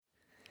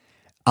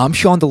I'm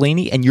Sean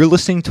Delaney, and you're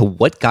listening to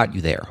What Got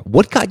You There.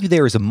 What Got You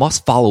There is a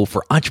must-follow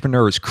for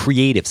entrepreneurs,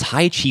 creatives,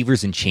 high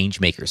achievers, and change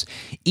makers.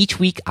 Each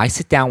week, I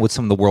sit down with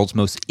some of the world's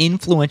most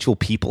influential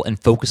people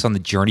and focus on the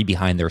journey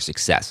behind their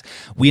success.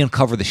 We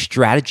uncover the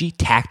strategy,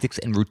 tactics,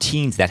 and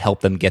routines that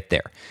help them get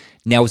there.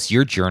 Now it's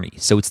your journey,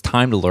 so it's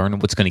time to learn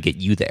what's going to get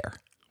you there.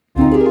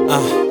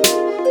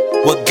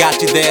 What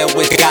got you there?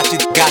 What got you?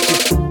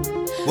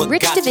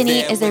 Rich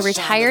Diviney is a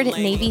retired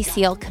Navy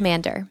SEAL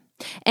commander.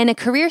 In a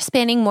career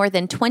spanning more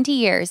than 20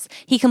 years,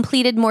 he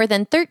completed more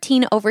than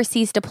 13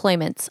 overseas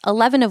deployments,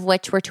 11 of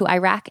which were to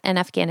Iraq and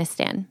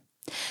Afghanistan.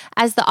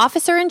 As the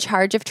officer in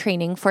charge of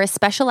training for a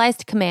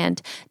specialized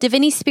command,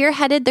 Diviney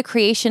spearheaded the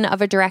creation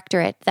of a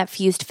directorate that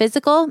fused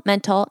physical,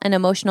 mental, and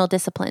emotional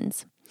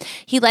disciplines.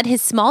 He led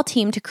his small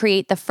team to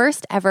create the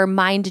first ever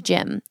Mind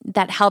Gym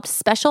that helped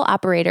special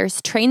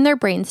operators train their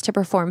brains to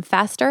perform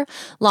faster,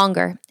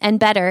 longer, and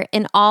better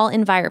in all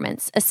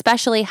environments,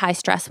 especially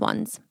high-stress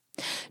ones.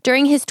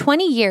 During his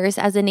 20 years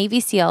as a Navy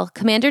SEAL,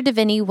 Commander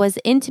Diviney was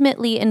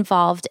intimately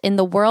involved in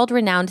the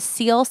world-renowned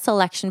SEAL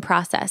selection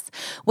process,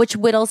 which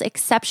whittles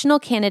exceptional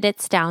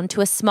candidates down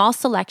to a small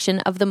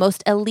selection of the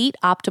most elite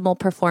optimal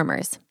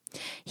performers.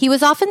 He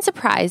was often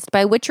surprised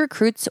by which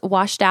recruits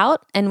washed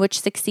out and which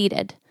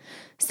succeeded.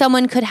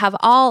 Someone could have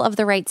all of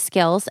the right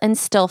skills and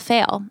still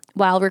fail,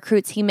 while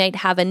recruits he might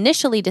have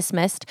initially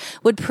dismissed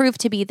would prove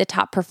to be the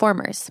top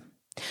performers.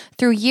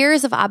 Through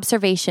years of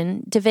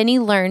observation,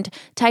 Diviney learned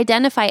to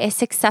identify a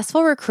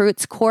successful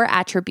recruit's core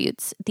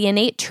attributes, the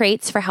innate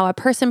traits for how a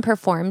person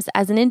performs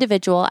as an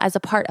individual as a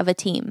part of a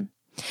team.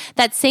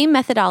 That same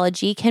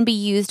methodology can be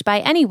used by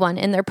anyone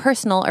in their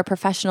personal or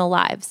professional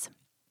lives.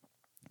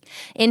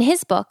 In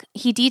his book,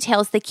 he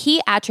details the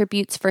key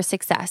attributes for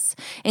success,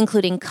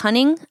 including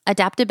cunning,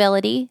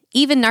 adaptability,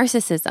 even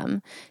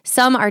narcissism.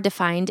 Some are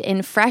defined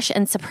in fresh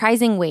and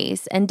surprising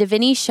ways, and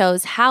Diviney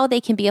shows how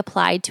they can be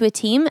applied to a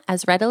team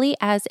as readily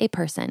as a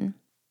person.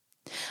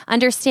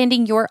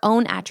 Understanding your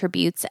own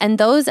attributes and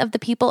those of the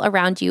people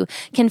around you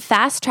can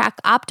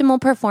fast-track optimal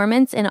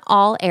performance in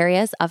all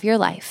areas of your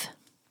life.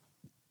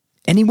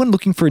 Anyone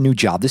looking for a new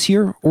job this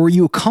year? Or are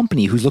you a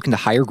company who's looking to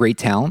hire great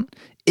talent?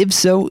 If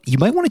so, you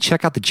might want to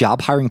check out the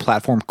job hiring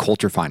platform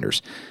Culture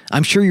Finders.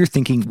 I'm sure you're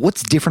thinking,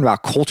 what's different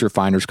about Culture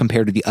Finders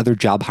compared to the other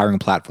job hiring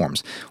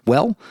platforms?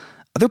 Well,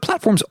 other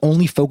platforms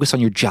only focus on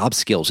your job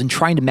skills and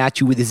trying to match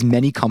you with as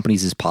many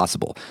companies as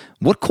possible.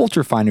 What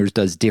Culture Finders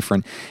does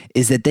different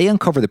is that they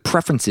uncover the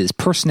preferences,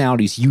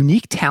 personalities,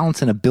 unique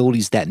talents, and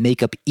abilities that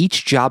make up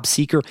each job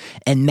seeker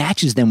and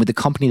matches them with the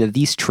company that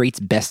these traits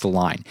best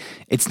align.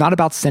 It's not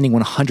about sending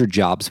 100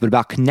 jobs, but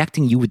about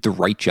connecting you with the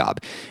right job.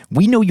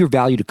 We know your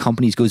value to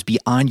companies goes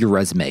beyond your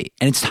resume,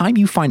 and it's time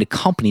you find a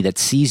company that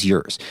sees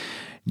yours.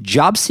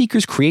 Job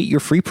seekers, create your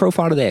free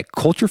profile today at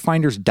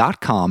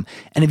culturefinders.com,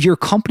 and if you're a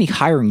company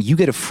hiring, you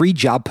get a free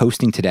job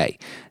posting today.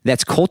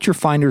 That's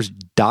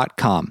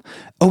culturefinders.com.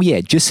 Oh yeah,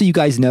 just so you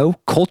guys know,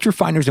 Culture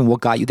Finders and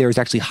What Got You There is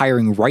actually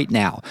hiring right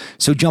now.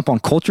 So jump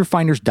on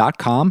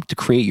culturefinders.com to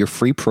create your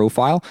free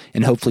profile,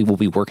 and hopefully we'll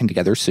be working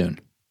together soon.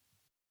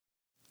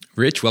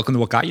 Rich, welcome to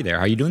What Got You There.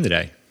 How are you doing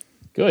today?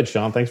 Good,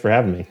 Sean. Thanks for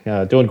having me.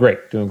 Doing great.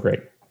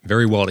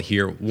 Very well to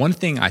hear. One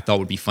thing I thought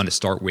would be fun to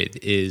start with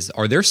is,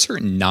 are there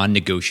certain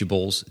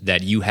non-negotiables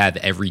that you have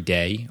every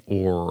day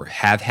or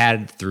have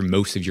had through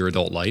most of your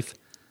adult life?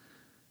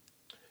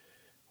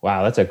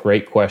 Wow, that's a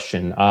great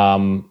question.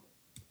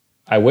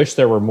 I wish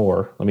there were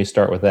more. Let me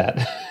start with that.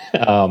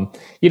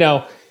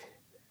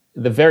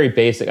 The very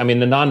basic, the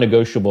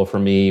non-negotiable for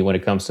me when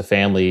it comes to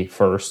family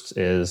first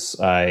is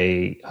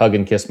I hug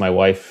and kiss my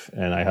wife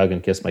and I hug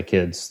and kiss my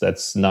kids.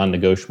 That's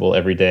non-negotiable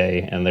every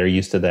day, and they're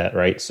used to that,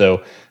 right?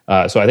 So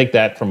I think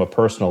that from a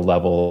personal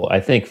level, I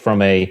think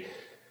from a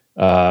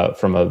kind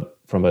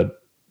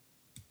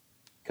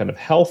of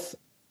health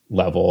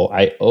level,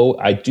 I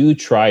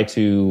try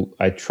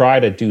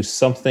to do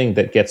something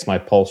that gets my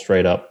pulse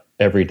rate up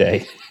every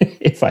day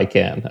if I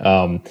can.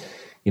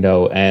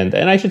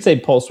 And I should say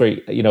pulse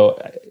rate,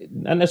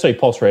 not necessarily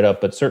pulse rate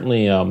up, but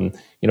certainly,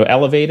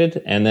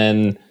 elevated. And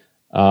then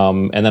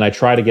I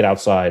try to get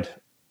outside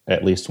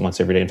at least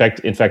once every day.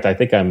 In fact, I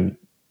think I'm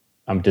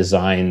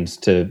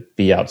designed to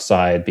be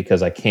outside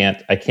because I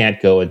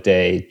can't go a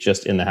day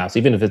just in the house,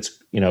 even if it's,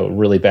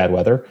 really bad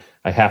weather.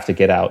 I have to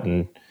get out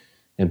and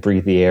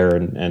breathe the air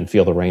and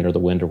feel the rain or the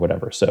wind or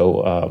whatever.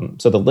 So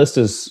the list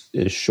is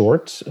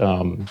short,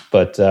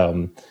 but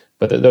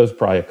those are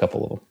probably a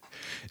couple of them.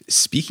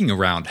 Speaking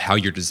around how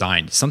you're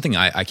designed, something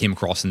I came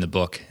across in the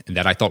book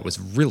that I thought was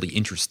really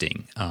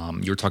interesting.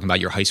 You were talking about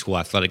your high school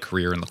athletic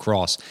career in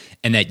lacrosse,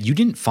 and that you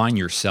didn't find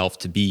yourself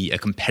to be a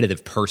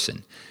competitive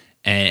person.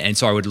 And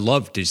so I would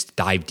love to just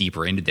dive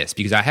deeper into this,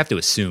 because I have to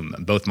assume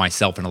both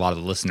myself and a lot of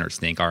the listeners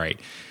think, all right,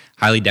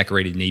 highly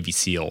decorated Navy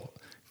SEAL,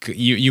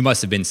 you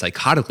must have been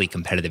psychotically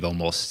competitive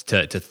almost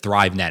to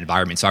thrive in that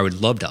environment. So I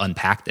would love to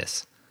unpack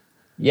this.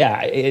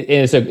 Yeah,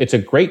 it's a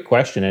great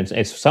question.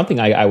 It's something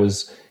I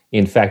was,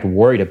 in fact,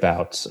 worried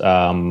about.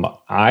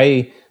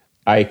 I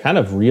kind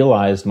of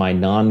realized my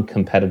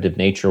non-competitive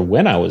nature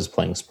when I was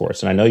playing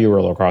sports, and I know you were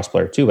a lacrosse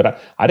player too.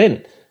 But I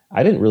didn't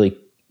really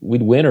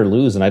we'd win or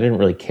lose, and I didn't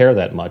really care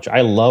that much.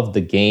 I loved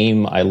the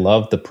game. I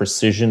loved the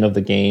precision of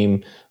the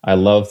game. I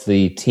loved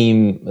the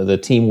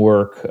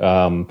teamwork.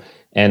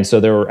 And so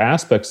there were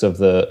aspects of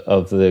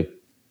the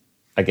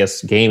I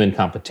guess game and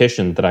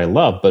competition that I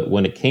loved. But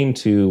when it came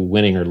to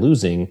winning or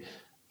losing,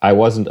 I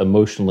wasn't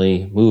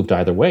emotionally moved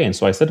either way. And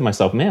so I said to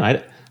myself,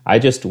 man, I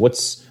just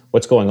what's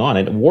going on?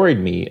 And it worried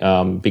me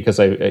because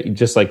I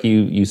just like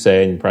you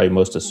say, and probably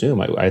most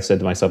assume, I said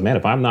to myself, man,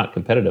 if I'm not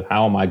competitive,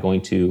 how am I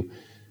going to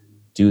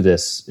do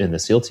this in the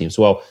SEAL teams?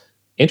 Well,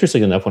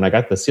 interesting enough, when I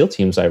got the SEAL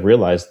teams, I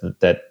realized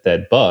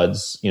that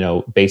BUD/S,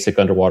 basic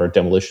underwater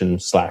demolition /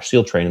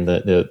 SEAL training,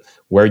 the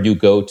where you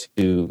go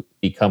to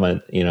become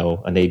a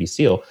Navy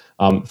SEAL,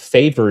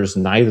 favors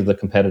neither the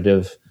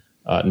competitive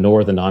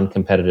nor the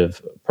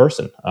non-competitive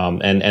person.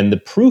 And the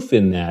proof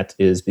in that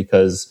is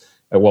because,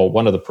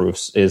 one of the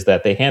proofs is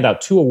that they hand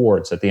out 2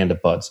 awards at the end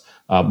of BUD/S.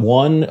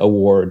 One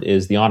award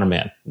is the Honor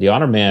Man. The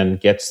Honor Man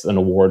gets an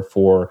award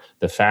for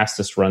the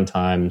fastest run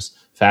times,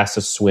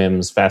 fastest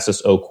swims,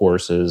 fastest O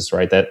courses,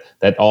 right?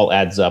 That all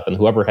adds up, and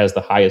whoever has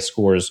the highest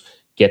scores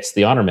gets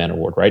the Honor Man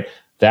award, right?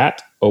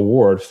 That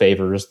award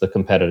favors the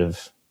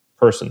competitive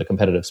person, the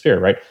competitive spirit,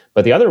 right?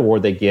 But the other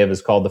award they give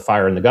is called the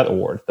Fire in the Gut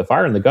award. The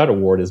Fire in the Gut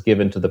award is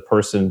given to the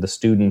person, the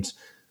student,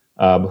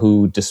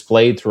 who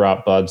displayed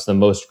throughout BUD/S the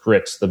most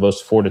grit, the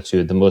most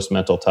fortitude, the most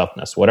mental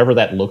toughness, whatever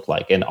that looked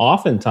like. And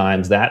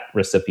oftentimes that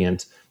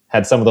recipient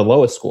had some of the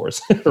lowest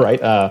scores,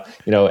 right?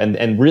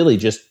 And really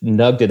just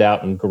nugged it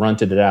out and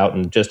grunted it out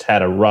and just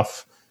had a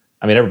rough,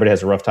 everybody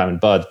has a rough time in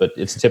BUD/S, but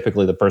it's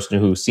typically the person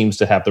who seems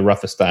to have the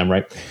roughest time,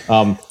 right?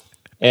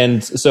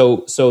 And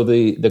so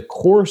the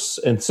course,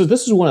 and so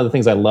this is one of the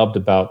things I loved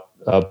about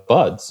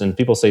BUD/S. And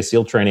people say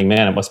SEAL training,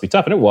 man, it must be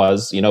tough, and it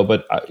was,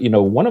 but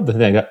one of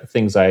the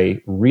things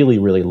I really,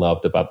 really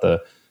loved about the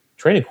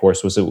training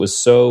course was it was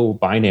so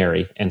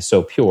binary and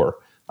so pure.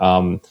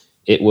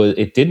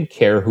 It didn't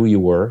care who you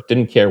were,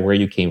 didn't care where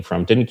you came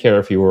from, didn't care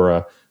if you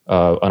were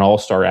an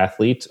all-star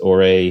athlete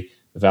or a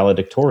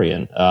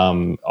valedictorian.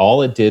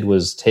 All it did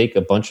was take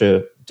a bunch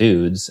of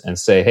dudes and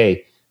say,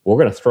 hey, we're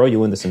going to throw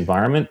you in this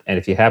environment, and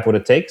if you have what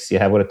it takes, you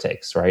have what it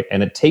takes, right?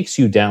 And it takes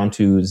you down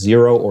to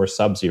 0 or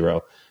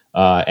sub-zero,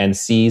 and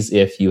sees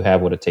if you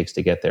have what it takes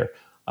to get there.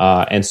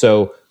 And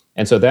so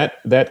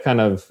that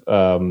kind of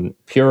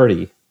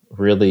purity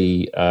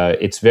really,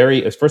 it's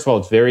very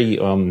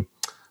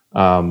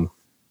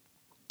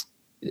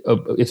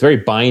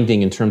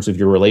binding in terms of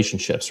your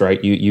relationships,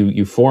 right?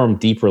 You form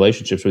deep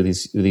relationships with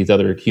these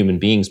other human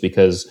beings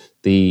because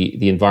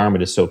the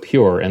environment is so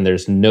pure and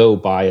there's no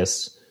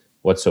bias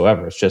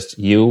whatsoever. It's just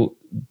you,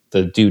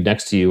 the dude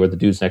next to you, or the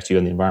dudes next to you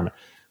in the environment.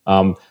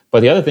 But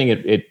the other thing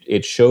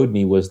it showed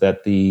me was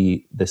that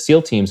the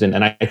SEAL teams,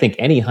 and I think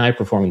any high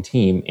performing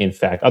team, in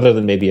fact, other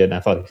than maybe an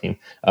athletic team,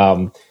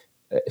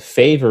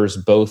 favors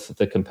both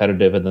the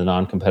competitive and the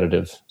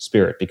non-competitive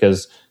spirit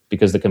because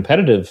the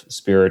competitive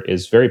spirit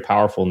is very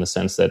powerful in the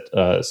sense that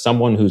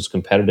someone who's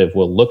competitive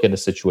will look at a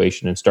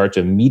situation and start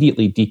to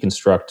immediately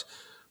deconstruct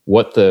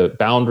what the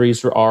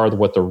boundaries are,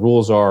 what the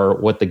rules are,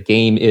 what the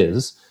game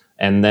is,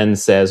 and then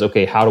says,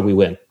 okay, how do we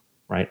win,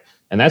 right?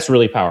 And that's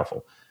really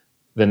powerful.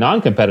 The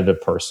non-competitive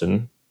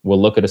person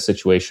will look at a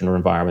situation or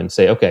environment and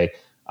say, okay,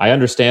 I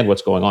understand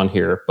what's going on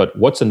here, but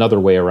what's another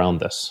way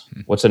around this?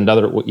 What's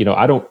another,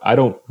 I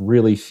don't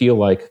really feel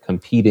like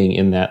competing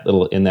in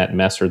that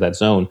mess or that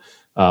zone.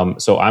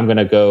 So I'm going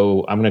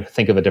to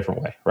think of a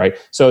different way, right?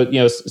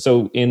 So,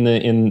 so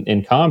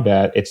in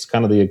combat, it's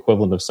kind of the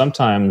equivalent of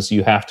sometimes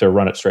you have to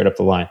run it straight up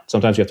the line.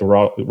 Sometimes you have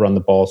to run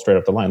the ball straight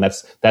up the line.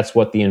 That's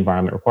what the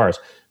environment requires.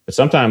 But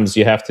sometimes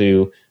you have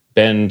to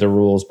bend the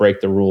rules,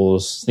 break the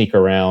rules, sneak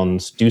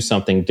around, do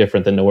something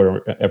different than no one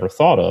ever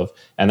thought of.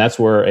 And that's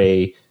where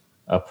a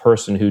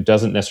person who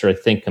doesn't necessarily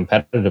think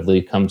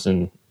competitively comes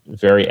in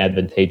very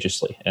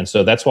advantageously. And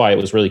so that's why it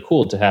was really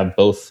cool to have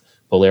both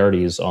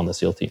polarities on the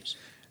SEAL teams.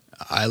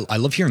 I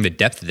love hearing the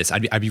depth of this.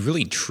 I'd be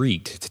really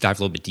intrigued to dive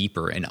a little bit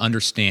deeper and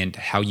understand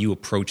how you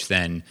approach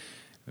then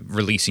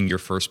releasing your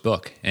first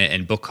book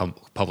and book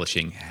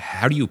publishing.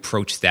 How do you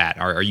approach that?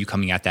 Are you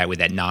coming at that with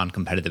that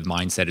non-competitive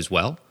mindset as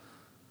well?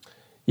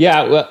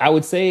 Yeah, well, I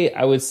would say,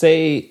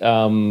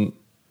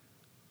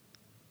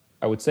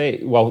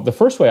 well, the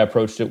first way I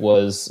approached it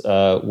was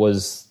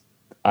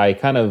I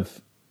kind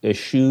of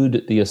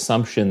eschewed the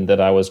assumption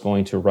that I was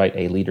going to write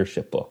a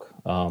leadership book,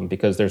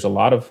 because there's a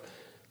lot of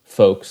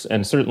folks,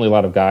 and certainly a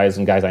lot of guys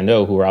I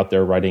know who are out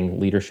there writing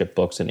leadership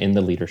books and in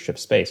the leadership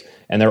space,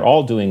 and they're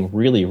all doing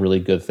really, really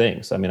good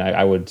things. I mean,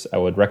 I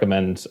would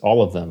recommend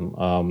all of them.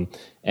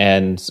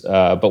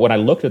 But when I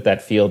looked at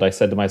that field, I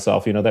said to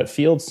myself, that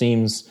field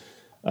seems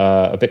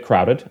a bit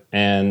crowded,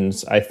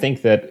 and I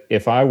think that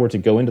if I were to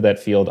go into that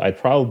field, I'd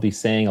probably be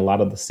saying a lot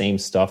of the same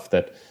stuff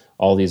that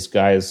all these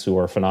guys who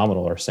are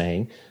phenomenal are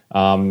saying.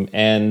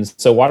 And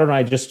so why don't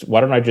I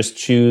just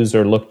choose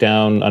or look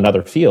down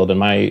another field? And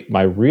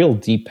my real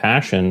deep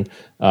passion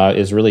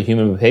is really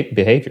human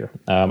behavior.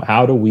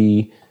 How do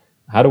we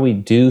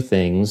do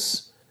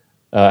things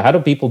how do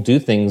people do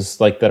things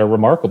like that are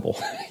remarkable,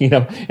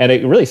 And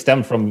it really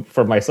stemmed from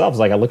myself. It's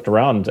like I looked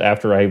around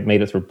after I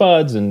made it through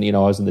Buds, and I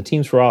was in the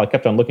teams for a while. I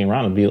kept on looking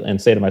around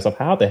and say to myself,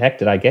 how the heck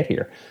did I get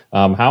here?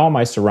 How am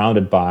I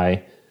surrounded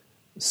by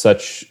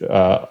such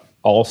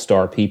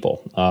all-star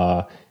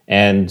people?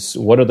 And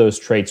what are those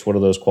traits? What are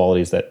those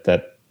qualities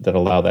that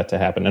allow that to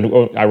happen?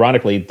 And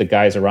ironically, the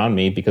guys around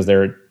me, because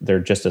they're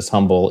just as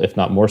humble, if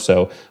not more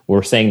so,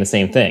 were saying the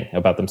same thing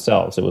about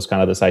themselves. It was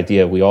kind of this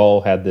idea. We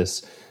all had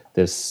this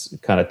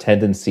kind of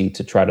tendency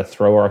to try to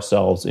throw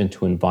ourselves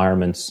into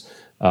environments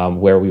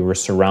where we were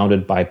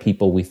surrounded by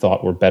people we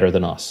thought were better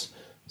than us,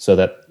 so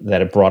that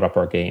it brought up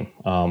our game.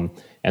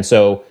 And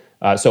so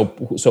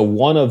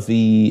one of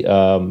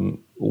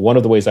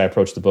the ways I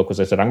approached the book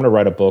was I said, I'm going to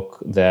write a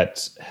book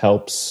that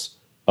helps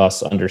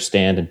us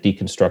understand and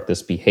deconstruct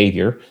this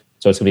behavior.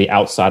 So it's going to be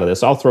outside of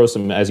this. I'll throw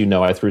some, as you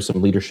know, I threw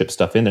some leadership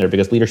stuff in there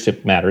because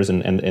leadership matters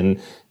and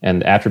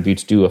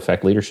attributes do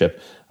affect leadership.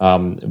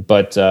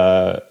 But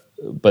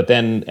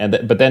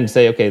then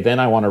say, okay, then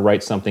I want to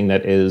write something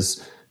that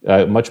is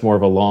much more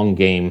of a long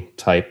game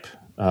type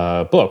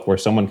book where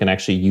someone can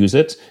actually use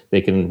it,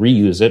 they can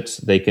reuse it,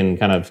 they can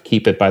kind of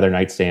keep it by their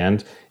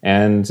nightstand,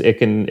 and it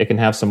can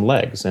have some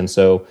legs. And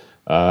so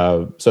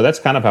that's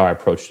kind of how I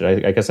approached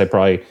it. I guess I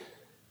probably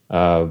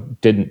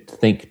didn't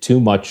think too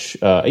much.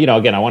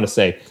 Again, I want to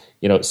say,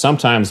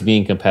 sometimes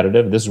being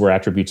competitive, this is where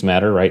attributes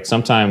matter, right?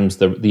 Sometimes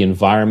the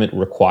environment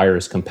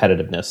requires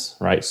competitiveness,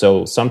 right?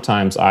 So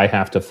sometimes I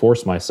have to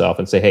force myself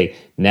and say, hey,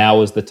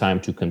 now is the time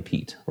to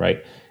compete,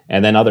 right?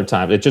 And then other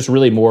times, it's just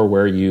really more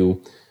where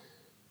you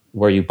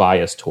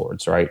bias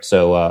towards, right?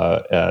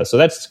 So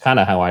that's kind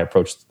of how I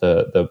approached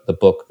the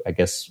book, I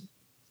guess,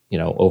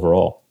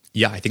 overall.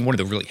 Yeah, I think one of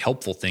the really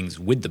helpful things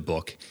with the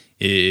book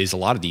is a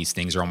lot of these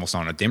things are almost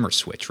on a dimmer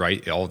switch,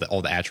 right? All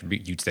the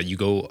attributes that you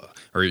go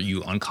or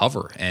you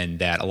uncover, and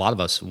that a lot of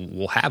us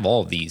will have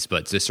all of these,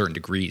 but to certain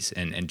degrees,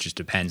 and it just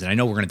depends. And I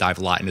know we're going to dive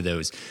a lot into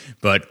those,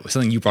 but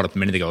something you brought up a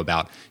minute ago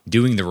about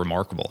doing the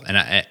remarkable,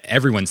 and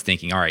everyone's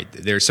thinking, all right,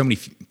 there's so many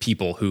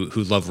people who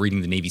love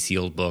reading the Navy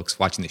SEAL books,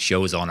 watching the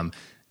shows on them.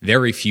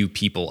 Very few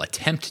people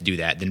attempt to do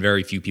that, then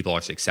very few people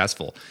are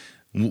successful.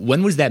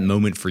 When was that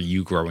moment for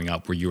you growing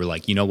up where you were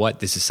like, you know what,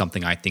 this is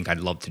something I think I'd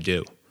love to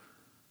do?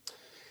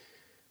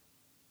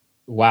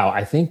 Wow,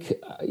 I think,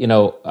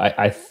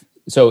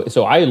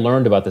 so I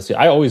learned about this.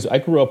 I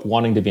grew up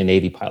wanting to be a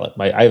Navy pilot.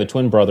 I have a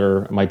twin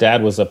brother. My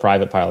dad was a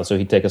private pilot, so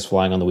he'd take us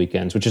flying on the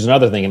weekends, which is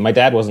another thing. And my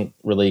dad wasn't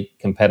really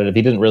competitive.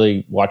 He didn't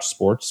really watch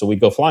sports, so we'd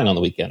go flying on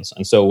the weekends.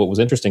 And so what was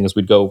interesting is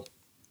we'd go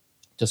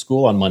to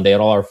school on Monday,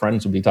 and all our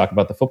friends would be talking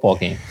about the football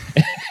game.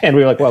 And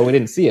we were like, well, we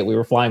didn't see it. We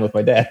were flying with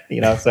my dad,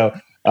 so...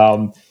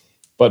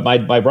 But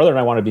my brother and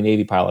I wanted to be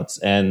Navy pilots,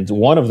 and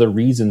one of the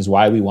reasons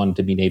why we wanted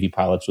to be Navy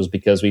pilots was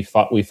because we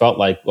felt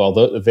like, well,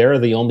 they're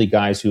the only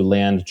guys who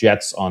land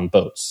jets on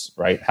boats,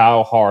 right?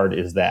 How hard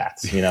is that?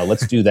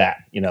 Let's do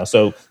that.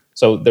 So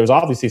there's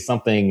obviously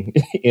something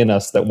in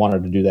us that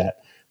wanted to do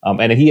that.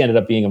 And he ended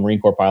up being a Marine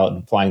Corps pilot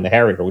and flying the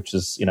Harrier, which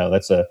is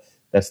that's the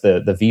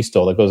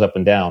VTOL that goes up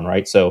and down,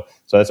 right? So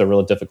that's a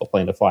real difficult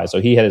plane to fly. So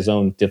he had his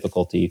own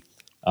difficulty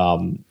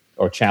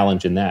or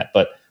challenge in that,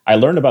 but. I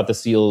learned about the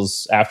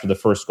SEALs after the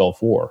first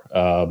Gulf War,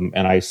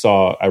 and I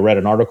read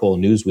an article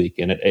in Newsweek,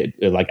 and it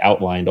like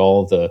outlined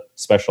all the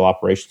special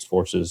operations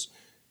forces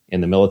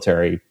in the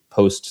military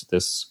post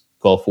this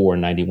Gulf War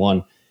in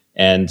 '91,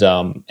 and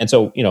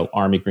so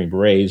Army Green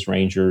Berets,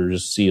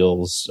 Rangers,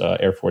 SEALs,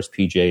 Air Force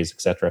PJs,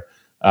 etc.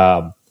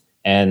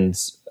 And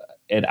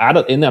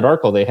in that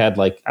article, they had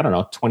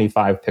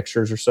 25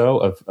 pictures or so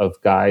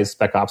of guys,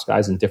 spec ops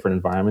guys in different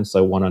environments.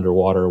 So one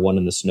underwater, one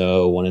in the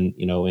snow, one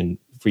in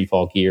free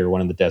fall gear,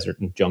 one in the desert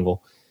and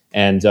jungle.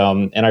 And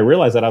I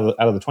realized that out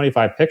of the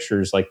 25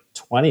 pictures,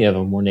 20 of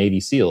them were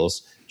Navy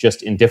SEALs,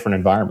 just in different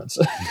environments.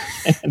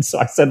 And so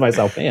I said to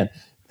myself, man,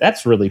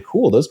 that's really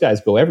cool. Those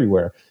guys go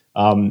everywhere.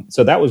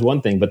 So that was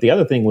one thing. But the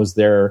other thing was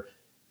their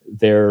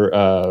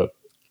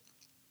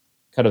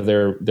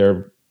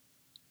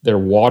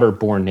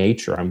waterborne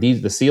nature. I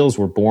mean, the SEALs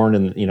were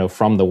born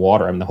from the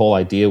water. I mean, the whole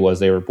idea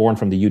was they were born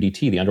from the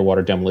UDT, the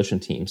Underwater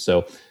Demolition Team.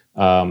 So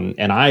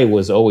and I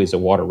was always a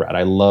water rat.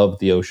 I loved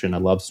the ocean. I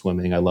loved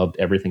swimming. I loved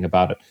everything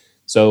about it.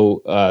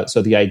 So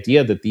the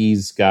idea that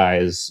these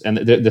guys, and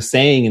the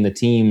saying in the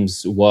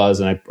teams was,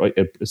 and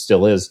it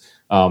still is,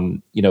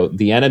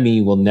 the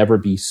enemy will never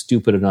be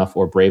stupid enough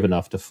or brave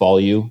enough to follow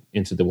you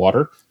into the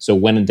water. So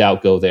when in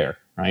doubt, go there,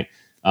 right?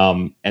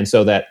 And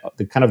so that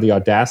the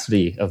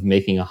audacity of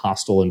making a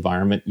hostile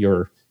environment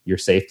your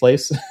safe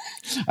place,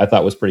 I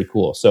thought was pretty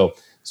cool. So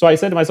I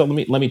said to myself,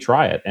 let me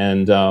try it,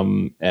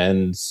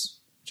 and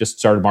just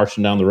started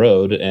marching down the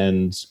road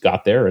and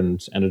got there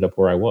and ended up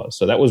where I was.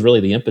 So that was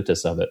really the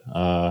impetus of it.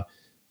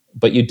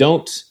 But you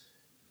don't,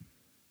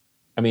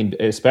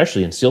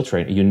 especially in SEAL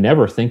training, you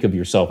never think of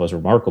yourself as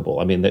remarkable.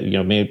 I mean,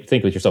 maybe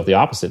think of yourself the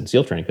opposite in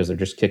SEAL training because they're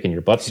just kicking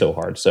your butt so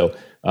hard. So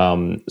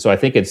I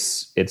think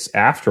it's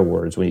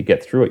afterwards when you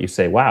get through it, you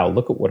say, wow,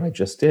 look at what I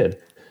just did.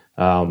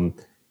 And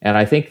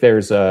I think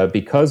there's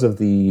because of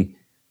the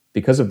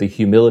because of the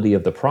humility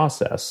of the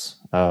process,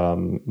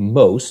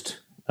 most,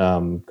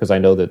 because I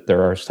know that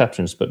there are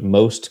exceptions, but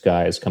most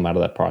guys come out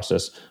of that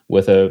process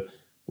with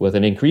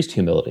an increased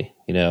humility,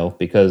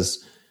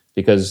 because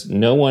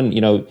no one,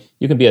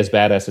 you can be as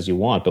badass as you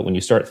want, but when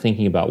you start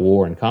thinking about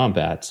war and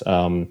combat,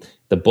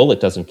 the bullet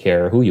doesn't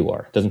care who you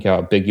are, doesn't care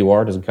how big you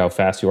are, doesn't care how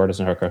fast you are,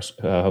 doesn't care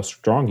how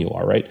strong you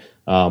are, right?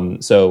 Nor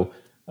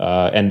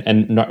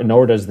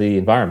does the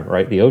environment,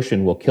 right? The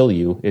ocean will kill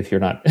you if you're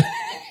not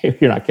if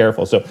you're not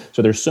careful. So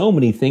there's so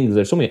many things,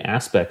 there's so many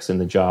aspects in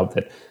the job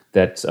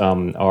that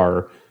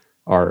are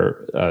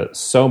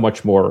so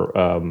much more,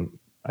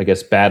 I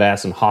guess,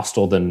 badass and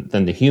hostile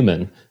than the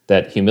human.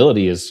 That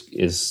humility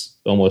is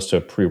almost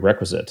a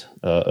prerequisite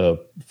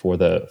for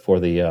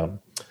the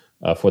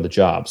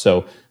job.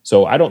 So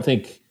I don't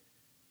think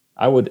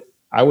I would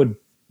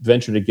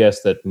venture to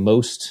guess that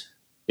most,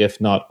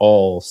 if not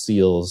all,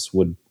 SEALs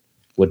would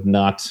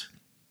not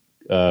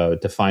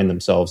define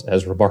themselves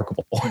as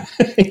remarkable.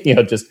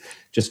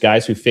 Just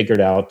guys who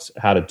figured out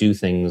how to do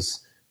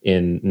things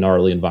in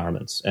gnarly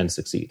environments and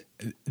succeed.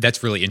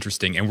 That's really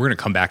interesting. And we're going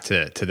to come back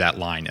to that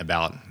line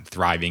about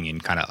thriving in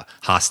kind of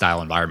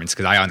hostile environments,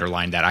 because I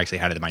underlined that. I actually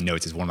had it in my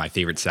notes as one of my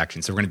favorite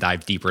sections. So we're going to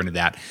dive deeper into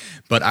that.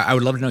 But I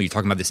would love to know, you're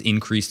talking about this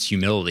increased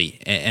humility.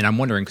 And I'm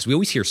wondering, because we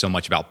always hear so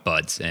much about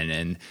buds,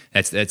 and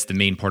that's the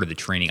main part of the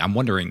training. I'm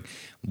wondering,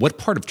 what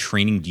part of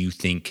training do you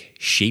think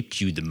shaped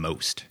you the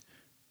most?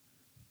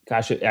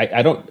 Gosh,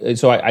 I don't.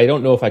 So I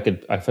don't know if I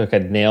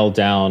could nail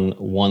down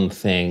one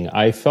thing.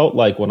 I felt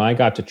like when I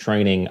got to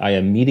training, I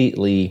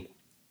immediately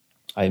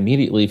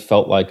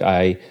felt like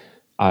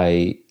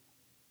I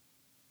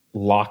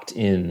locked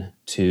in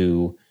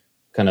to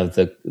kind of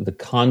the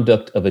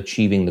conduct of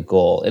achieving the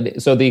goal.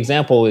 And so the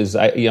example is,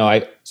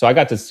 I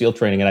got to SEAL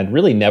training, and I'd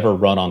really never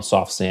run on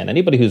soft sand.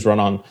 Anybody who's run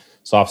on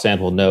soft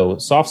sand will know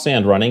soft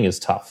sand running is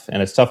tough,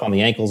 and it's tough on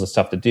the ankles. It's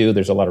tough to do.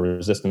 There's a lot of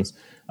resistance.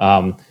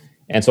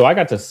 And so I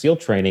got to SEAL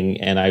training,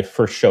 and I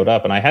first showed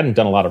up, and I hadn't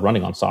done a lot of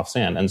running on soft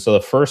sand. And so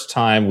the first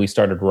time we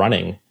started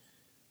running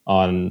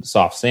on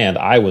soft sand,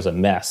 I was a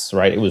mess,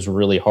 right? It was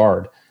really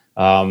hard.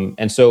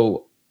 And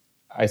so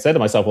I said to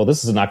myself, well,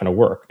 this is not going to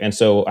work. And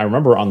so I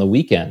remember on the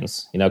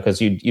weekends,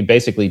 because you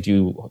basically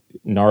do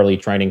gnarly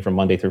training from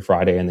Monday through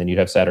Friday, and then you'd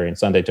have Saturday and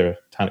Sunday to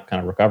kind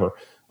of recover.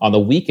 On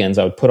the weekends,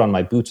 I would put on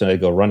my boots and I'd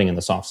go running in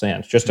the soft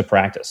sand just to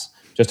practice,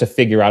 just to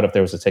figure out if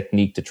there was a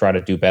technique to try to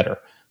do better.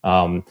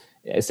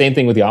 Same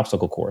thing with the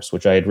obstacle course,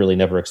 which I had really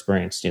never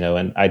experienced,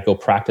 and I'd go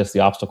practice the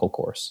obstacle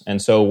course. And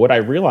so what I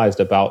realized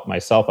about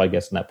myself, I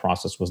guess, in that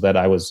process was that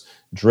I was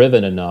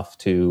driven enough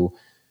to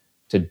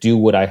do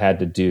what I had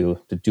to do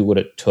what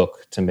it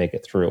took to make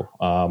it through.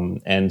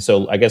 And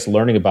so I guess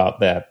learning about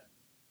that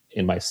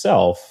in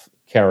myself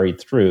carried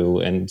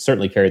through, and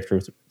certainly carried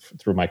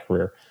through my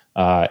career.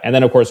 And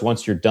then, of course,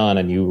 once you're done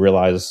and you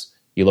realize,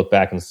 you look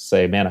back and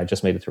say, man, I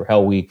just made it through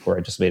Hell Week, or I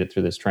just made it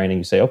through this training.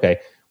 You say, okay,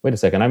 wait a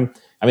second.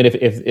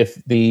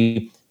 If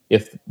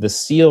the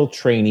SEAL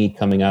trainee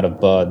coming out of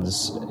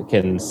BUD/S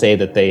can say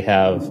that they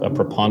have a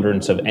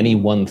preponderance of any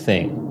one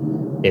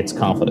thing, it's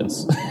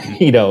confidence.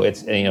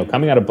 It's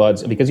coming out of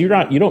BUD/S, because you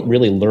don't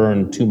really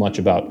learn too much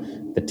about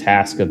the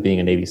task of being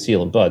a Navy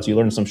SEAL in BUD/S. You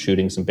learn some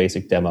shooting, some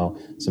basic demo,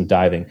 some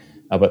diving,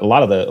 but a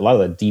lot of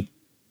the deep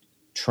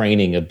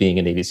training of being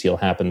a Navy SEAL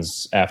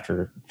happens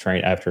after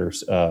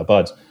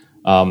BUD/S.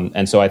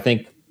 And so I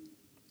think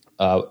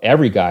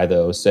every guy,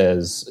 though,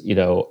 says,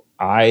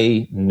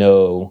 I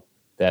know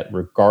that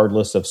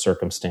regardless of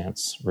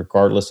circumstance,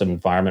 regardless of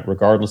environment,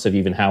 regardless of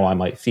even how I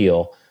might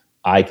feel,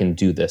 I can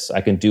do this.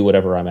 I can do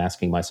whatever I'm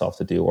asking myself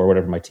to do, or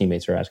whatever my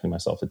teammates are asking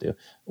myself to do,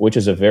 which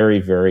is a very,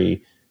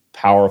 very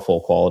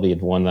powerful quality,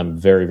 and one I'm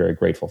very, very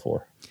grateful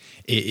for.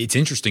 It's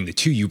interesting. The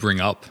two you bring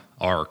up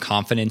are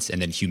confidence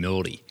and then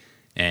humility,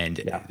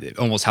 and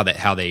almost how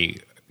they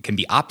can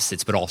be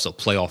opposites, but also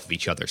play off of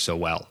each other so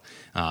well.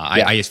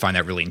 I just find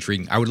that really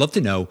intriguing. I would love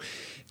to know,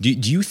 do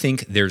you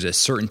think there's a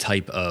certain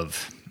type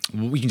of,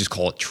 we can just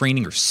call it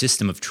training or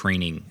system of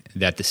training,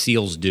 that the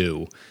SEALs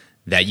do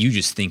that you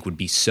just think would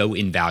be so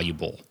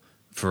invaluable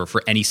for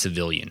any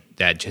civilian,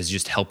 that has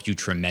just helped you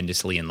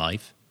tremendously in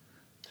life?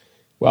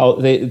 Well,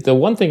 the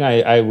one thing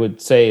I would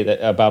say that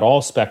about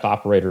all spec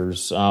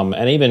operators,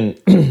 and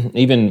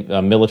even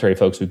military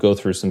folks who go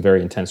through some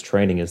very intense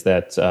training, is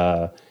that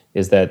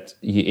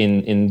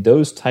in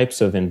those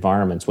types of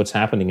environments, what's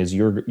happening is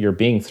you're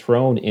being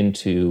thrown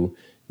into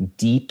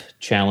deep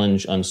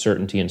challenge,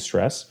 uncertainty, and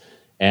stress,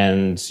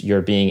 and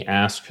you're being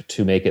asked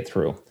to make it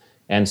through.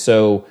 And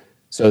so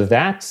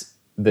that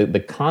the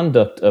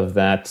conduct of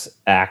that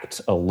act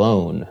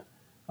alone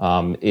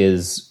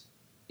is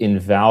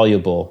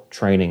invaluable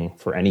training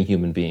for any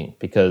human being,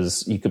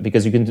 because you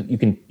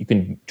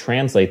can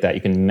translate that,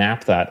 you can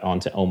map that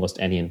onto almost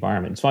any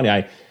environment. It's funny,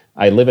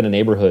 I live in a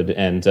neighborhood,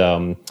 and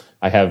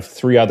I have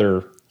 3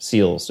 other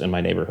SEALs in my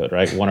neighborhood,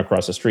 right? One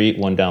across the street,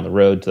 one down the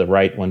road to the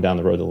right, one down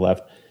the road to the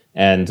left.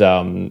 And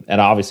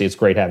obviously it's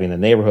great having the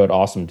neighborhood,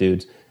 awesome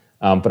dudes.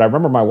 But I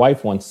remember my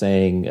wife once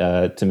saying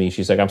to me,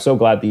 she's like, I'm so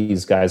glad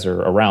these guys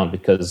are around,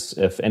 because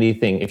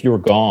if you were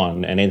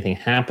gone and anything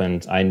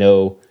happened, I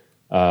know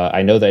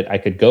I know that I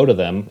could go to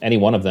them, any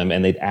one of them,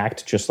 and they'd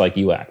act just like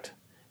you act.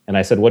 And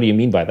I said, what do you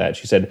mean by that?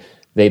 She said,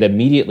 they'd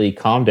immediately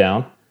calm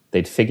down,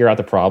 they'd figure out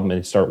the problem, and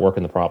they'd start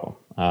working the problem.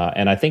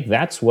 And I think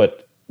that's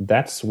what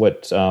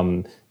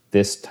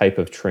this type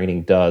of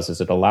training does,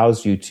 is it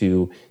allows you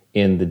to,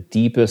 in the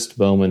deepest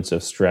moments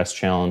of stress,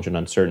 challenge, and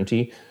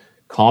uncertainty,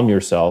 calm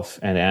yourself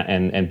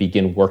and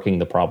begin working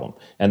the problem.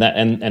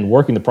 And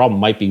working the problem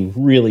might be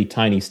really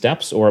tiny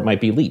steps, or it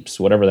might be leaps,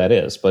 whatever that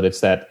is. But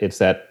it's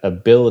that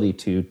ability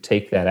to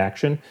take that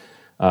action,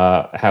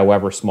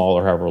 however small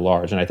or however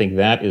large. And I think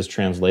that is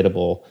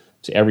translatable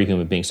to every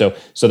human being. So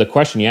the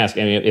question you ask,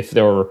 I mean, if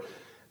there were,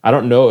 I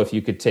don't know if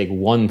you could take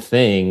one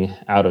thing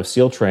out of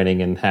SEAL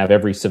training and have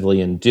every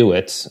civilian do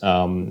it,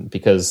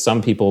 because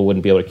some people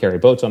wouldn't be able to carry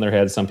boats on their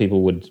heads. Some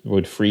people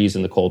would freeze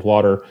in the cold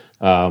water.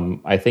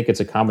 I think it's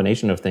a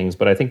combination of things.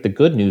 But I think the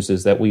good news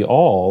is that we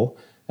all,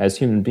 as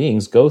human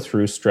beings, go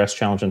through stress,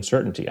 challenge,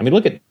 uncertainty. I mean,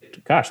 look at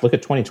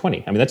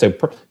 2020. I mean,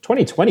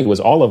 2020 was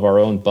all of our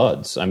own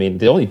buds. I mean,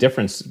 the only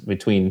difference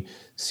between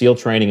SEAL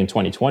training in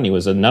 2020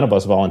 was that none of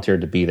us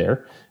volunteered to be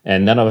there,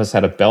 and none of us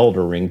had a bell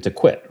to ring to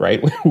quit,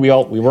 right? We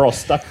were all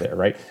stuck there,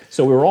 right?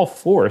 So we were all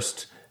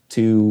forced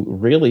to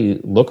really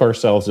look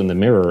ourselves in the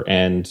mirror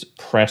and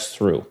press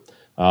through.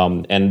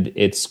 And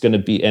it's going to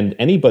be, and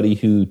anybody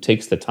who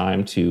takes the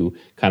time to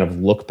kind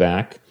of look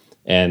back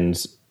and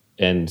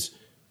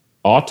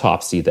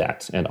autopsy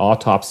that, and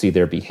autopsy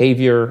their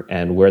behavior,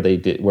 and where they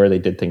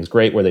did things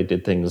great, where they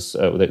did things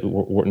that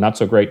were not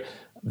so great.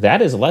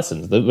 That is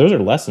lessons. Those are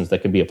lessons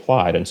that can be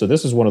applied. And so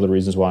this is one of the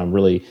reasons why I'm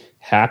really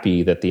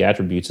happy that the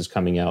Attributes is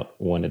coming out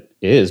when it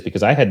is, because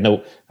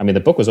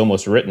the book was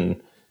almost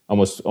written,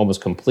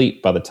 almost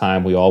complete by the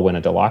time we all went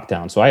into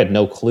lockdown. So I had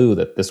no clue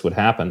that this would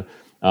happen.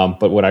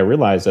 But what I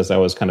realized as I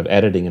was kind of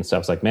editing and stuff, I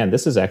was like, man,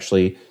 this is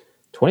actually,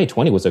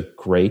 2020 was a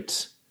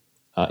great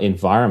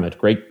environment,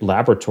 great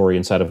laboratory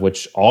inside of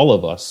which all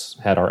of us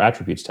had our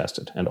attributes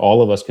tested, and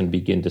all of us can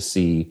begin to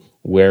see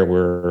where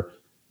we're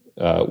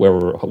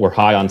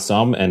high on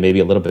some and maybe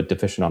a little bit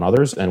deficient on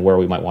others, and where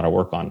we might want to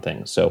work on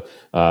things. So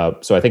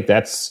I think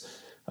that's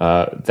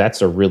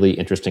a really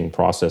interesting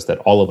process that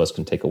all of us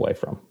can take away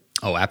from.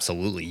 Oh,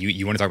 absolutely.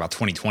 You want to talk about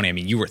 2020. I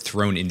mean, you were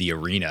thrown in the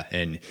arena,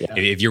 and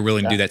if you're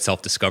willing to do that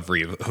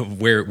self-discovery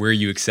of where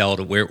you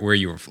excelled, where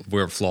you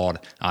were flawed,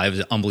 it was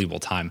an unbelievable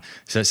time.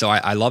 So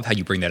I love how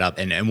you bring that up.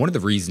 And one of the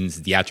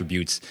reasons the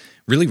Attributes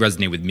really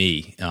resonate with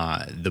me,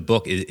 the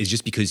book, is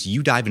just because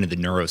you dive into the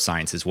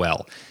neuroscience as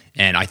well.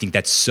 And I think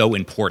that's so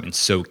important,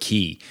 so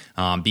key,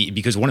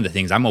 because one of the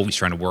things I'm always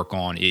trying to work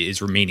on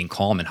is remaining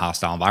calm in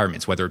hostile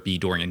environments, whether it be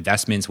during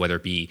investments, whether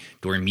it be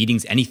during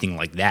meetings, anything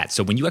like that.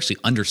 So when you actually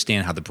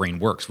understand how the brain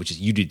works, which is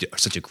you did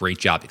such a great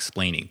job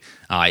explaining,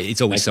 it's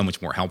always so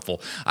much more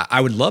helpful. I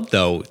would love,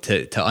 though,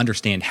 to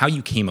understand how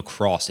you came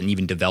across and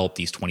even developed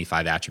these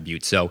 25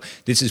 attributes. So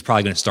this is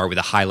probably going to start with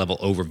a high-level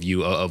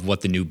overview of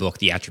what the new book,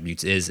 The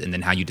Attributes, is, and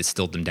then how you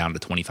distilled them down to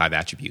 25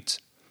 attributes.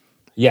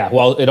 Yeah,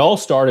 well, it all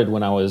started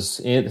when I was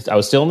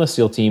still in the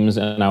SEAL teams,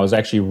 and I was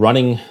actually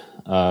running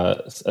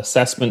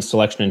assessment,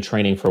 selection, and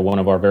training for one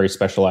of our very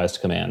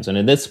specialized commands. And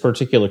in this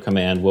particular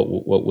command,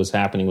 what was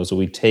happening was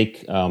we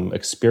take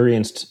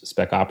experienced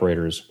spec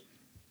operators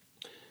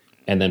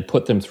and then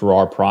put them through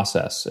our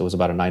process. It was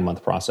about a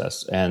 9-month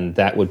process, and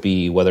that would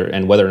be whether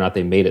or not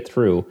they made it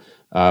through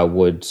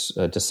would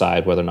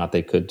decide whether or not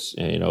they could,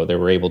 they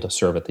were able to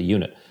serve at the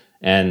unit.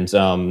 And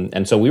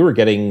so we were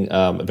getting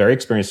very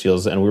experienced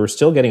SEALs, and we were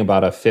still getting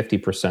about a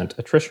 50%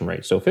 attrition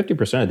rate. So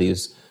 50% of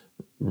these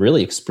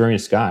really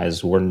experienced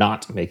guys were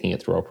not making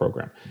it through our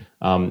program.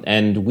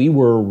 And we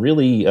were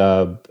really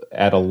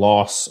at a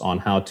loss on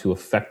how to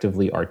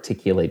effectively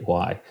articulate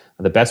why.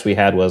 The best we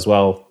had was,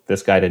 well,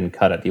 this guy didn't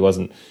cut it. He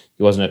wasn't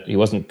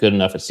good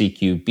enough at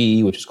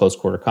CQB, which is close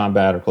quarter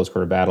combat or close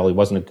quarter battle. He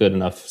wasn't a good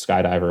enough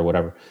skydiver or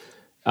whatever.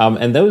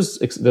 And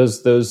those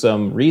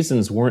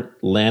reasons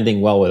weren't landing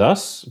well with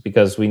us,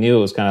 because we knew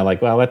it was kind of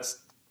like, well,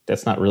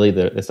 that's not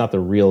the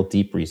real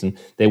deep reason.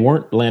 They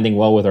weren't landing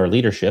well with our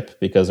leadership,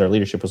 because our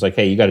leadership was like,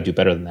 hey, you got to do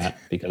better than that,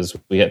 because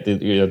we had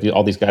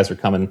all these guys are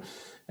coming,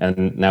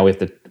 and now we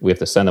have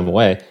to send them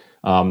away.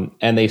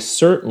 And they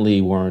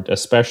certainly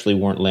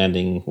weren't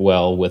landing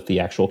well with the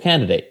actual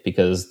candidate,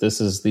 because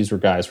these were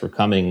guys who were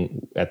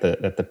coming at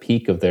the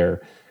peak of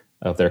their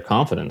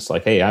confidence.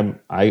 Like, hey,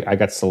 I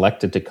got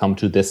selected to come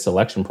to this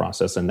selection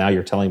process, and now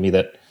you're telling me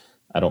that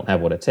I don't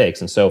have what it takes.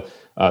 And so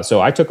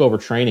I took over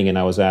training, and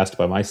I was asked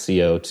by my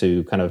CO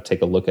to kind of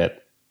take a look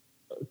at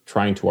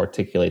trying to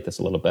articulate this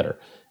a little better.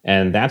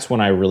 And that's when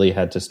I really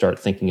had to start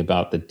thinking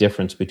about the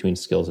difference between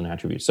skills and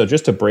attributes. So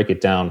just to break it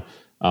down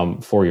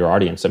for your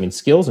audience, I mean,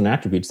 skills and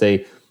attributes,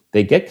 they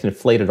get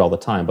conflated all the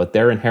time, but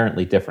they're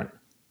inherently different.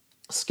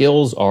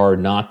 Skills are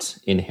not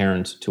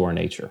inherent to our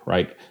nature,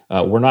 right?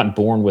 We're not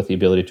born with the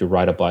ability to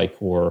ride a bike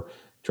or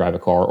drive a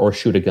car or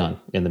shoot a gun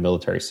in the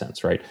military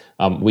sense, right?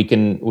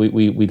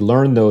 We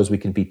learn those, we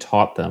can be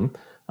taught them,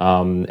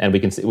 and we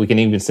can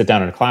even sit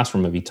down in a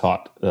classroom and be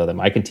taught them.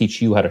 I can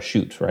teach you how to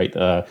shoot, right?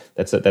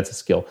 That's a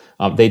skill.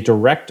 They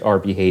direct our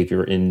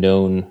behavior in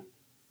known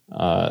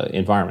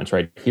environments,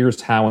 right?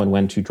 Here's how and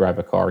when to drive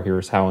a car.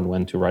 Here's how and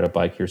when to ride a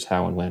bike. Here's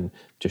how and when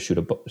to shoot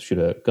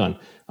a gun.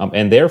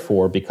 And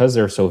therefore, because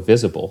they're so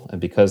visible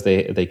and because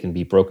they can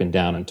be broken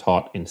down and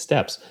taught in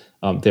steps,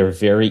 they're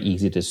very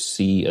easy to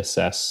see,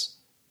 assess,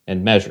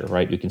 and measure,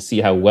 right? You can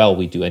see how well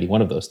we do any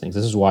one of those things.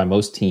 This is why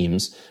most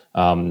teams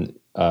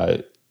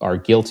are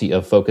guilty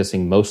of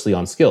focusing mostly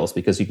on skills,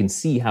 because you can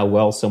see how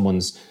well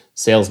someone's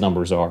sales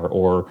numbers are,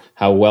 or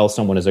how well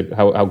someone is,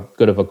 how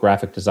good of a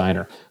graphic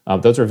designer.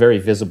 Those are very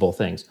visible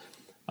things.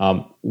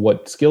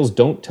 What skills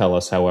don't tell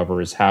us,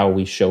 however, is how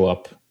we show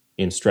up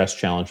in stress,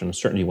 challenge, and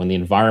uncertainty when the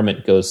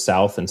environment goes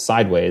south and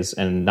sideways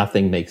and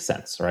nothing makes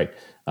sense, right?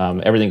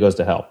 Everything goes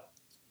to hell.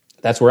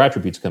 That's where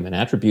attributes come in.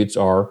 Attributes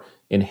are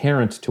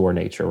inherent to our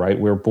nature, right?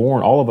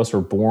 All of us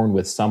are born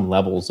with some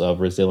levels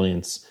of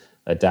resilience,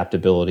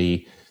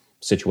 adaptability,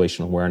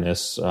 situational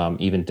awareness,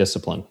 even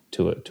discipline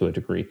to a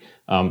degree,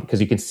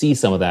 because you can see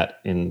some of that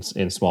in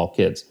small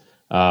kids.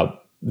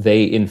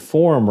 They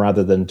inform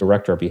rather than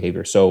direct our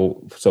behavior.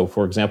 So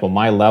for example,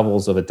 my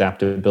levels of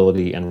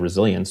adaptability and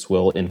resilience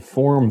will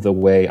inform the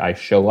way I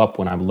show up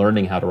when I'm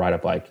learning how to ride a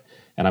bike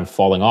and I'm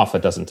falling off a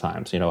dozen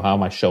times. How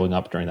am I showing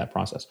up during that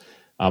process?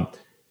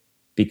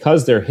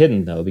 Because they're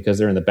hidden, though, because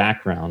they're in the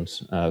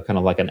background, kind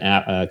of like an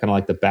app, kind of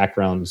like the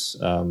backgrounds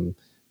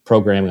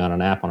programming on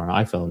an app on an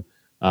iPhone.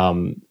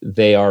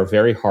 They are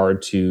very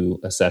hard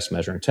to assess,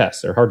 measure, and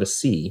test. They're hard to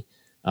see,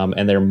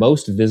 and they're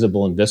most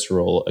visible and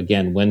visceral,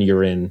 again, when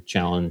you're in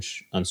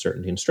challenge,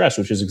 uncertainty, and stress,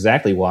 which is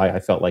exactly why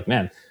I felt like,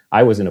 man,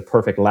 I was in a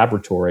perfect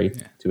laboratory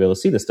to be able to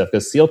see this stuff.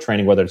 Because SEAL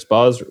training, whether it's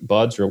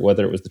BUDS or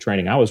whether it was the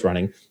training I was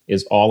running,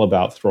 is all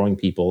about throwing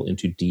people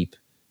into deep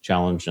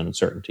challenge,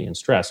 uncertainty, and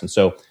stress. And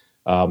so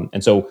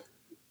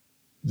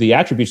the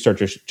attributes start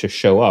to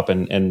show up.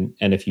 And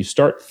if you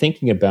start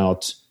thinking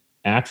about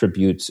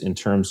attributes in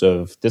terms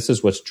of this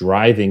is what's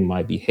driving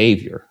my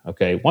behavior.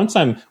 Okay. Once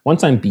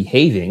I'm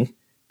behaving,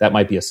 that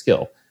might be a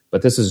skill,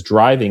 but this is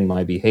driving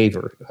my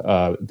behavior.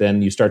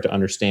 Then you start to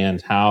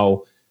understand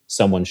how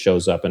someone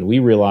shows up. And we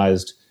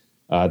realized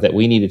that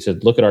we needed to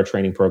look at our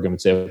training program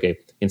and say, okay,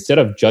 instead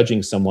of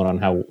judging someone on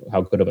how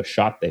good of a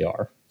shot they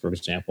are, for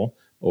example,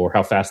 or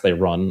how fast they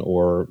run,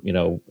 or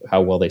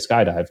how well they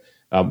skydive,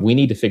 we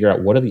need to figure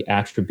out what are the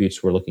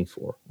attributes we're looking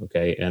for.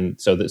 Okay,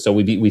 and so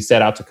we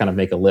set out to kind of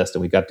make a list,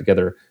 and we got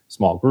together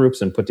small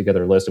groups and put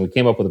together a list, and we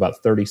came up with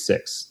about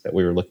 36 that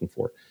we were looking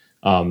for.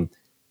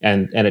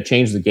 And it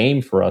changed the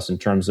game for us in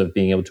terms of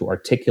being able to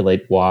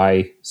articulate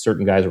why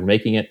certain guys were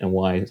making it and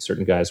why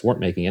certain guys weren't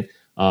making it.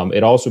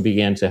 It also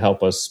began to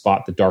help us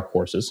spot the dark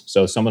horses.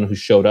 So someone who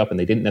showed up and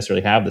they didn't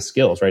necessarily have the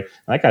skills, right?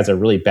 And that guy's a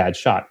really bad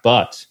shot,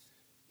 but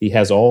he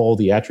has all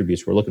the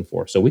attributes we're looking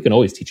for. So we can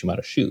always teach him how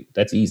to shoot.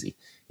 That's easy.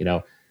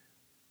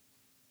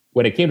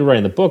 When it came to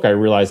writing the book, I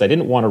realized I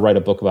didn't want to write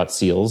a book about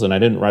SEALs, and I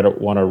didn't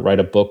want to write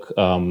a book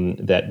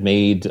that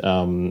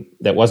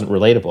wasn't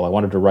relatable. I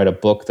wanted to write a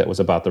book that was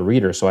about the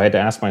reader. So I had to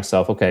ask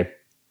myself, okay,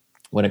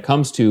 when it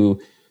comes to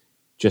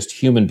just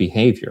human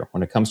behavior,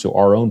 when it comes to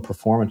our own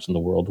performance in the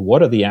world,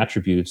 what are the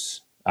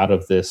attributes out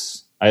of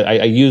this?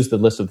 I used the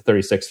list of the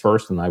 36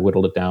 first, and I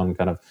whittled it down and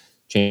kind of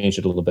changed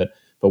it a little bit.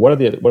 But what are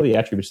the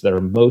attributes that are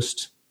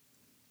most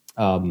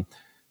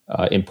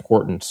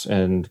important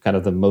and kind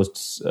of the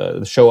most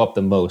show up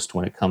the most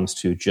when it comes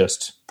to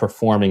just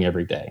performing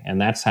every day? And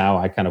that's how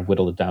I kind of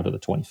whittled it down to the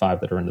 25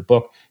 that are in the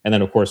book, and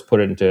then of course put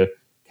it into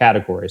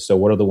categories. So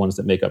what are the ones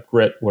that make up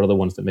grit? What are the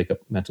ones that make up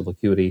mental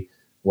acuity?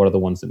 What are the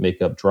ones that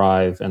make up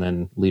drive? And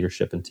then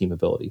leadership and team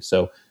ability.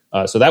 So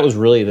that was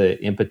really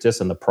the impetus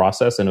and the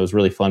process, and it was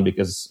really fun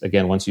because,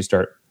 again, once you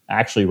start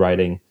actually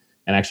writing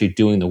and actually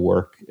doing the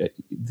work,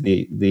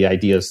 the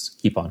ideas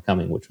keep on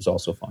coming, which was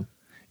also fun.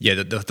 Yeah,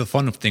 the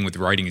fun thing with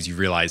writing is you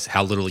realize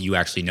how little you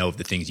actually know of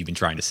the things you've been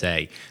trying to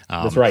say.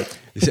 That's right.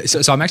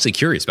 So I'm actually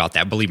curious about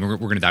that. Believe me, we're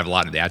going to dive a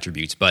lot into the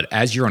attributes. But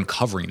as you're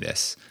uncovering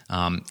this,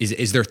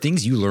 is there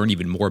things you learn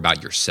even more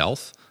about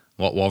yourself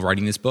while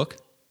writing this book?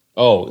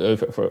 Oh,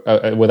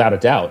 without a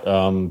doubt.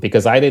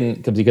 Because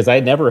I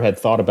never had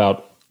thought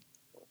about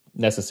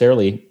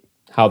necessarily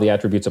how the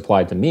attributes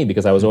applied to me,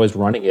 because I was always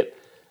running it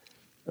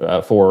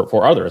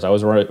for others. I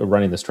was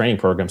running this training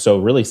program. So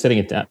really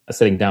sitting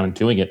down and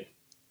doing it,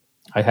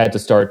 I had to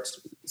start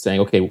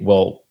saying, okay,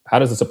 well, how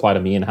does this apply to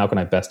me, and how can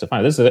I best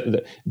define it? This is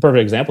a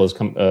perfect example is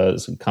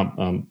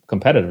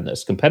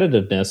competitiveness.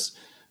 Competitiveness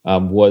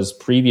was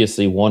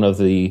previously one of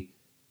the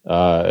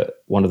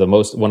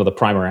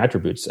primary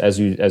attributes. As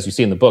you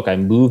see in the book, I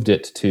moved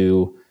it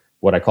to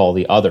what I call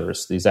the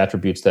others, these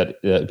attributes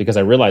that, because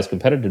I realized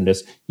competitiveness,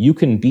 you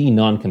can be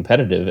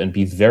non-competitive and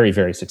be very,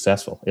 very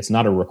successful. It's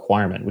not a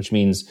requirement, which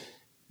means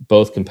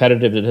both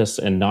competitiveness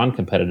and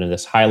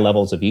non-competitiveness, high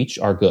levels of each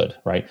are good,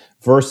 right?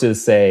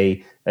 Versus,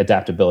 say,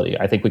 adaptability.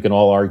 I think we can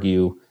all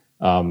argue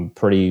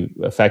pretty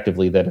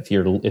effectively that if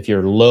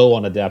you're low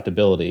on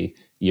adaptability,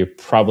 you're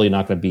probably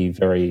not going to be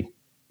very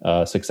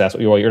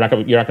successful. You're not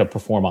going to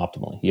perform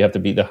optimally. You have to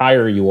be, the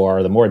higher you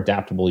are, the more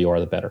adaptable you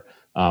are, the better.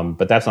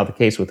 But that's not the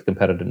case with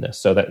competitiveness.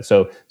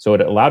 So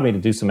it allowed me to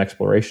do some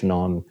exploration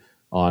on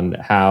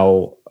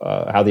how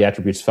the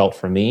attributes felt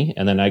for me,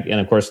 and then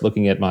of course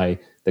looking at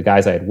the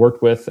guys I had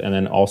worked with, and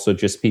then also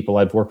just people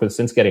I've worked with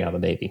since getting out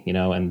of the Navy,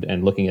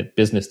 and looking at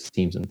business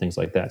teams and things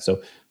like that.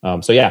 So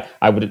yeah,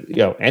 I would,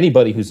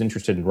 anybody who's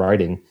interested in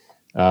writing,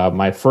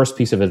 my first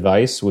piece of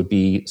advice would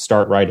be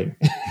start writing,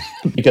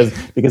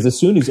 because as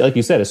soon as, like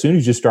you said, as soon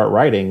as you start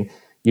writing,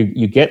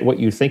 you get what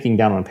you're thinking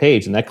down on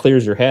page, and that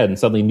clears your head, and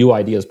suddenly new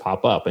ideas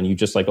pop up, and you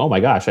just like, oh my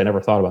gosh, I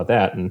never thought about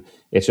that, and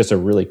it's just a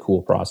really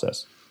cool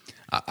process.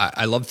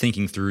 I love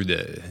thinking through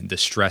the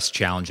stress,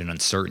 challenge, and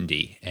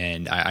uncertainty.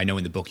 And I know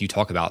in the book you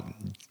talk about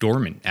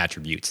dormant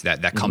attributes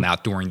that come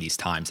out during these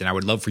times. And I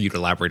would love for you to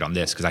elaborate on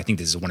this, because I think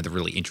this is one of the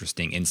really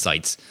interesting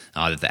insights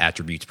that the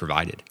attributes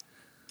provided.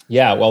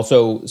 Yeah, well,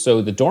 so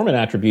the dormant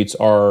attributes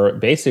are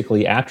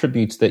basically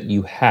attributes that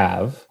you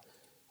have,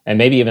 and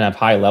maybe even have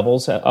high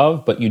levels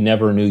of, but you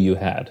never knew you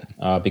had,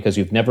 because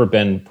you've never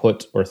been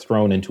put or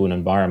thrown into an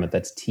environment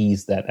that's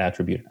teased that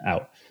attribute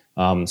out.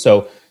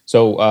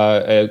 So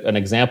an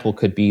example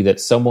could be that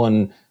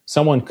someone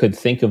could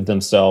think of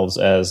themselves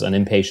as an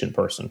impatient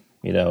person,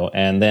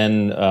 and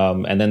then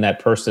that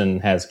person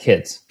has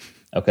kids,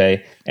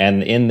 okay?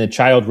 And in the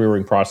child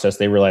rearing process,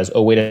 they realize,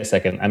 oh, wait a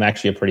second, I'm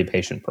actually a pretty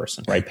patient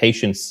person, right?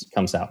 Patience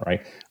comes out,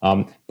 right?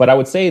 But I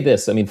would say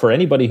this, for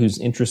anybody who's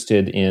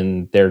interested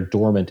in their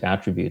dormant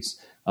attributes,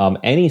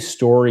 any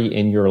story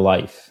in your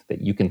life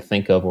that you can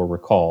think of or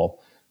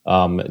recall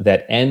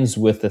that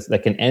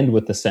can end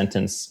with the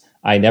sentence,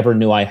 I never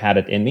knew I had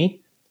it in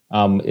me,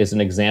 is an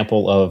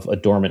example of a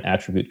dormant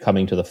attribute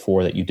coming to the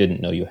fore that you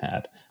didn't know you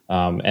had.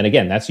 And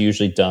again, that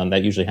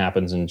usually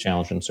happens in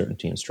challenge,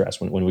 uncertainty, and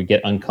stress. When we get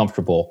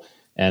uncomfortable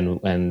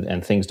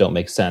and things don't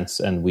make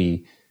sense, and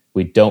we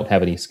don't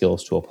have any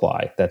skills to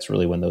apply, that's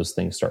really when those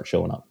things start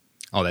showing up.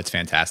 Oh, that's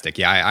fantastic.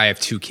 Yeah, I have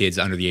 2 kids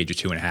under the age of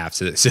 2.5,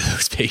 so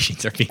those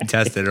patients are being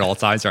tested at all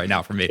times right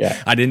now for me.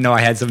 Yeah. I didn't know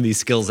I had some of these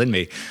skills in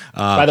me.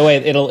 By the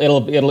way,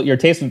 your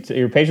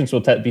patients will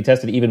be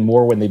tested even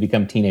more when they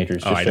become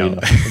teenagers. Just so you know.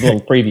 A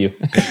little preview.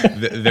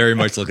 Very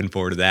much looking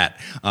forward to that.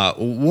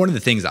 One of the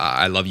things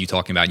I love you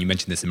talking about, and you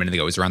mentioned this a minute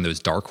ago, is around those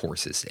dark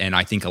horses. And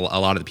I think a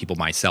lot of the people,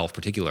 myself in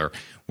particular,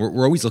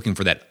 we're always looking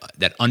for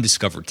that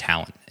undiscovered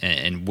talent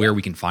and where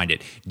we can find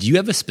it. Do you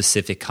have a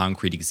specific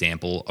concrete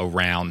example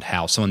around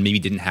how someone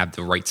maybe didn't have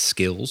the right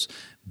skills,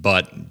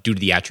 but due to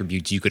the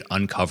attributes, you could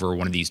uncover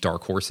one of these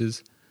dark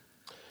horses?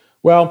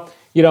 Well,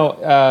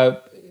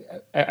 I'll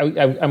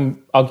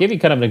give you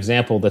kind of an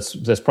example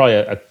that's probably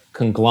a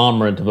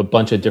conglomerate of a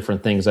bunch of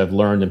different things I've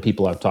learned and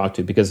people I've talked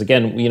to. Because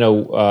again,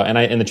 and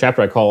in the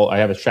chapter I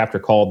have a chapter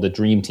called the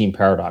Dream Team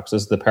Paradox.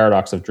 This is the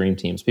paradox of dream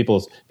teams.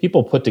 People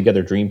put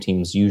together dream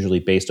teams usually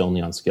based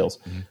only on skills.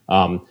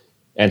 Mm-hmm.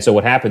 And so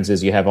what happens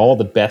is you have all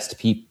the best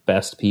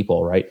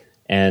people, right?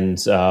 And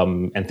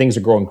things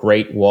are going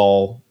great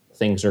while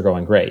things are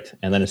going great.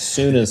 And then as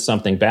soon as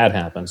something bad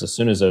happens, as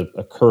soon as a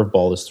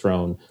curveball is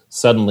thrown,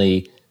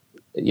 suddenly,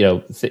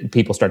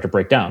 people start to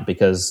break down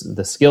because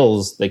the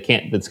skills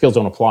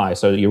don't apply.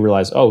 So you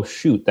realize, oh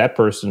shoot, that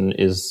person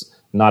is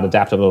not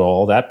adaptive at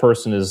all. That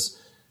person is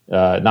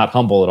not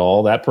humble at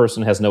all. That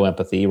person has no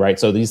empathy, right?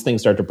 So these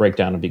things start to break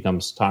down and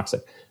becomes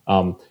toxic.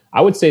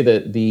 I would say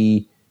that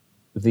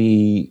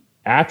the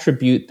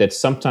attribute that's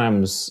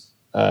sometimes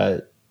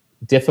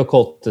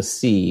difficult to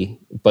see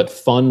but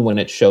fun when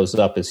it shows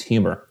up is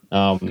humor,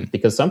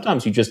 because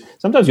sometimes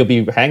you'll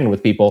be hanging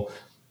with people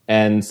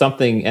and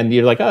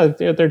you're like, oh,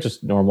 they're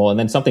just normal, and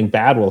then something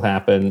bad will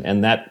happen,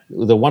 and that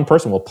the one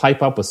person will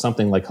pipe up with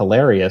something like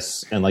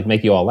hilarious and like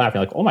make you all laugh.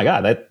 You're like, oh my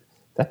god,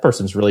 that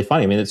person's really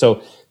funny.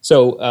 So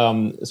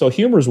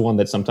humor is one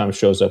that sometimes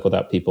shows up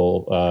without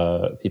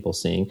people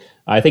seeing.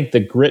 I think the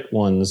grit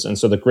ones, and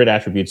so the grit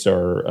attributes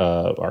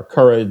are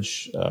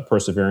courage,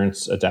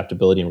 perseverance,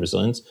 adaptability, and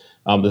resilience.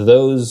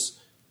 Those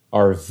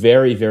are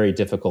very, very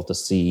difficult to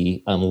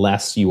see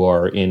unless you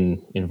are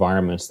in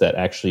environments that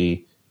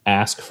actually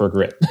ask for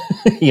grit.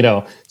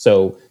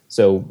 So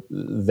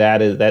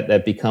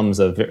that becomes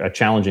a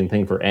challenging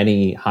thing for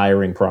any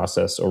hiring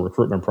process or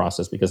recruitment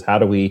process, because how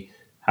do we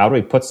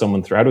put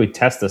someone through? How do we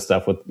test this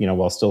stuff with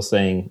while still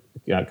staying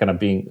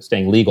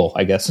legal?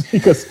 I guess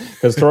because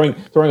throwing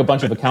a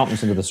bunch of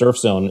accountants into the surf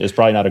zone is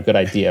probably not a good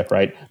idea,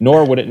 right?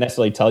 Nor would it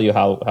necessarily tell you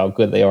how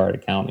good they are at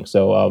accounting.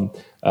 So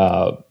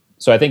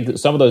I think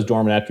some of those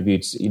dormant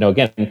attributes,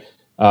 again,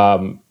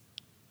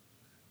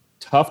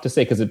 tough to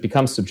say because it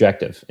becomes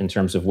subjective in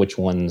terms of which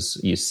ones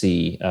you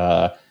see.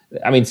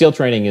 SEAL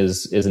training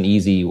is an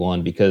easy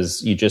one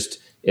because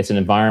it's an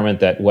environment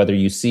that whether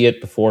you see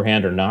it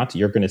beforehand or not,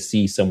 you're going to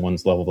see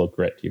someone's level of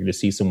grit. You're going to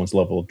see someone's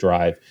level of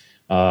drive.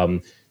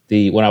 When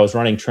I was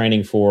running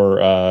training when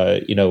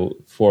I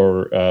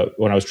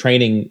was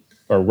training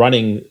or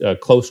running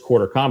close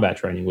quarter combat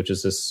training, which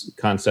is this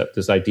concept,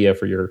 this idea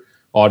for your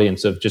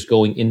audience of just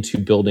going into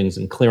buildings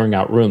and clearing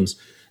out rooms.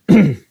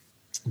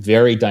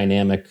 Very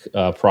dynamic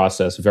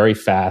process, very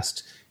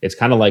fast. It's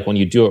kind of like when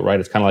you do it right,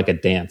 it's kind of like a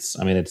dance.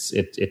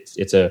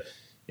 It's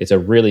a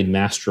really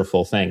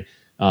masterful thing.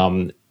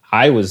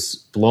 I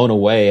was blown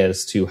away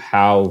as to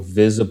how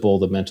visible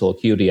the mental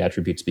acuity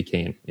attributes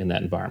became in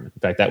that environment.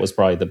 In fact, that was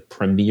probably the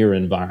premier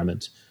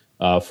environment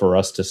for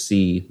us to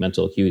see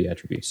mental acuity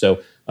attributes.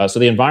 So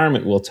the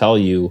environment will tell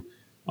you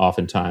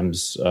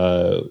oftentimes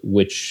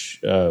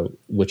which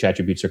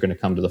attributes are going to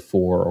come to the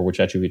fore, or which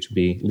attributes will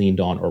be leaned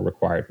on or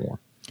required more.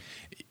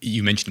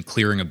 You mentioned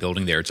clearing a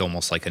building there. It's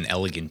almost like an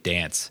elegant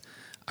dance.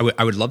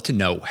 I would love to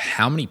know,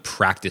 how many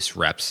practice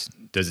reps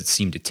does it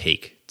seem to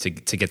take to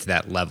get to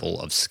that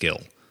level of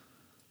skill?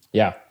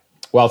 Yeah.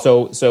 Well,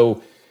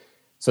 so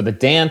the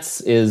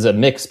dance is a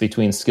mix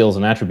between skills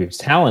and attributes.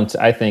 Talent,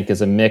 I think,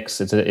 is a mix.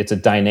 It's a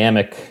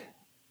dynamic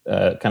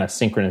kind of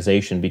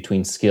synchronization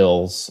between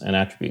skills and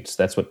attributes.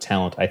 That's what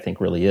talent, I think,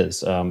 really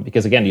is.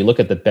 Because again, you look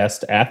at the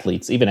best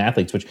athletes, even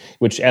athletes,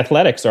 which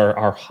athletics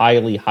are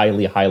highly,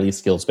 highly, highly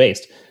skills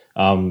based.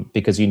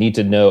 Because you need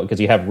to know,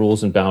 because you have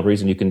rules and boundaries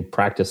and you can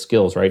practice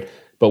skills, right?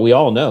 But we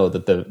all know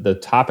that the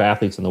top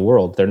athletes in the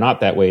world, they're not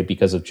that way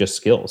because of just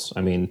skills.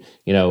 I mean,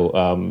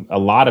 a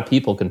lot of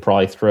people can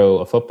probably throw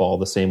a football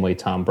the same way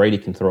Tom Brady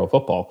can throw a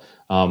football.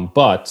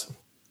 But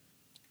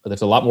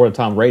there's a lot more to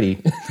Tom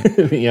Brady,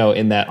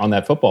 on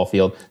that football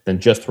field than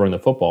just throwing the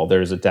football.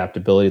 There's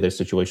adaptability, there's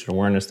situational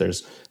awareness,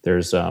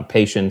 there's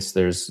patience,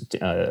 there's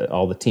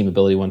all the team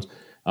ability ones.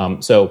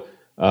 So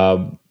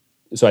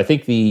I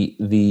think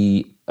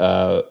the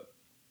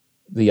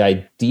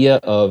idea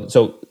of,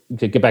 so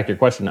to get back to your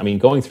question, I mean,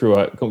 going through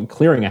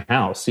clearing a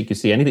house, you can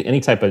see any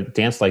type of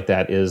dance like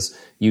that is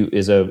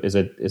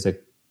a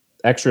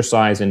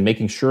exercise in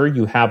making sure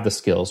you have the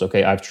skills.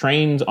 Okay, I've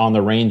trained on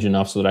the range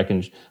enough so that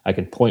I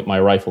can point my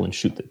rifle and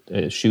shoot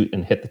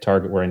and hit the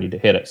target where I need to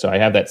hit it. So I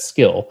have that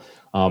skill.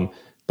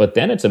 But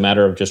then it's a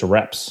matter of just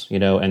reps,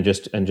 and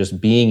just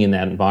being in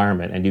that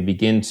environment, and you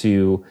begin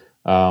to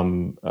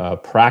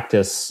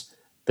practice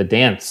the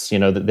dance,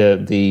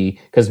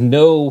 because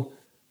no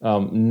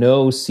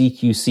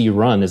CQC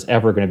run is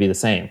ever going to be the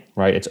same,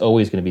 right? It's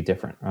always going to be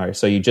different. All right.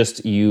 So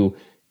you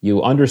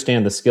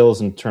understand the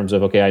skills in terms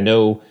of, okay, I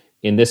know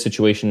in this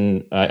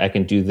situation I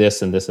can do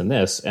this and this and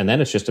this, and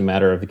then it's just a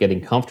matter of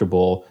getting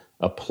comfortable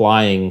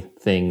applying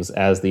things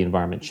as the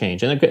environment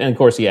change. And of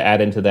course, you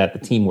add into that the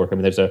teamwork. I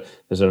mean, there's an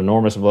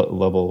enormous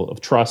level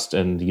of trust,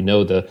 and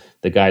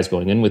the guys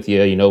going in with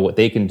you, what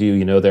they can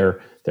do,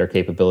 their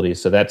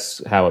capabilities. So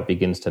that's how it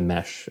begins to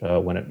mesh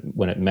when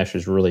it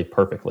meshes really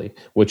perfectly,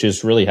 which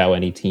is really how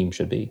any team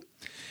should be.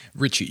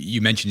 Rich,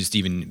 you mentioned just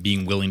even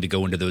being willing to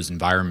go into those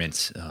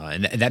environments,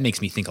 and that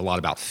makes me think a lot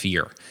about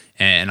fear.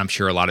 And I'm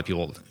sure a lot of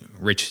people,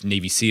 Rich,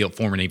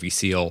 former Navy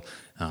SEAL,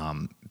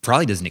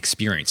 probably doesn't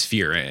experience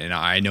fear. And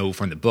I know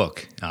from the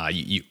book,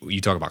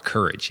 you talk about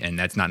courage, and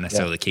that's not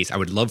necessarily the case. I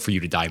would love for you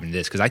to dive into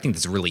this, because I think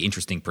this is a really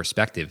interesting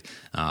perspective.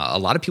 A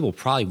lot of people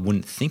probably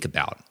wouldn't think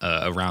about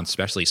around,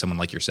 especially someone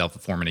like yourself, a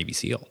former Navy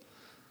SEAL.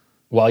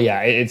 Well,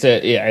 yeah, it's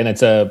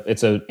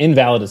an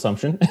invalid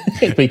assumption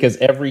because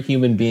every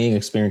human being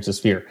experiences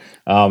fear.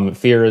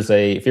 Fear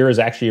is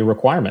actually a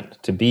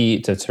requirement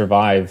to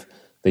survive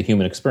the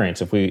human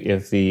experience.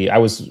 I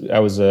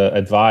was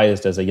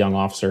advised as a young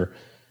officer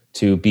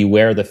to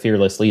beware the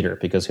fearless leader,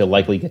 because he'll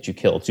likely get you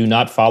killed. Do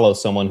not follow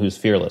someone who's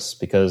fearless,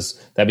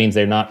 because that means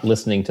they're not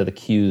listening to the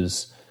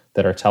cues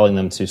that are telling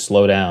them to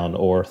slow down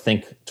or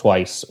think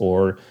twice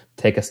or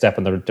take a step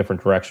in a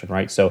different direction,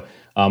 right? So,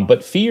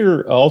 but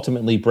fear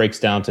ultimately breaks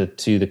down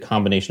to the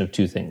combination of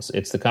two things.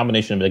 It's the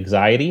combination of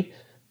anxiety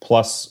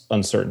plus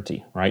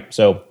uncertainty, right?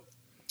 So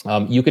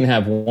you can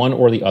have one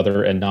or the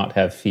other and not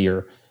have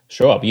fear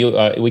show up.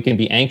 We can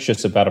be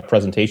anxious about a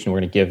presentation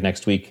we're going to give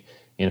next week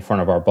in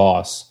front of our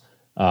boss.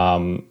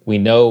 We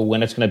know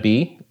when it's going to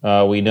be.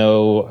 We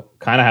know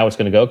kind of how it's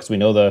going to go, because we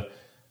know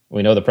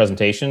the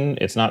presentation.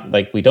 It's not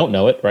like we don't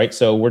know it, right?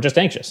 So we're just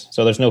anxious.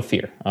 So there's no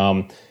fear.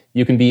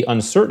 You can be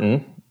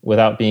uncertain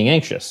without being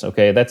anxious.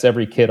 Okay, that's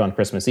every kid on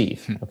Christmas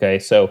Eve. Okay,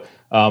 so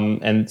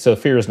so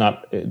fear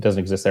doesn't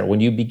exist there.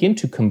 When you begin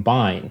to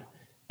combine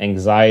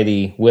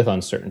anxiety with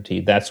uncertainty,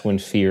 that's when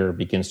fear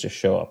begins to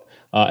show up.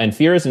 And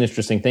fear is an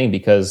interesting thing,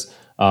 because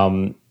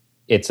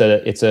it's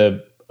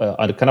a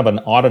kind of an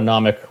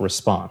autonomic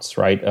response,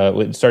 right?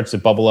 It starts to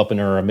bubble up in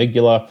our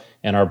amygdala,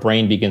 and our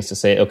brain begins to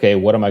say, okay,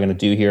 what am I going to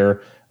do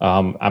here?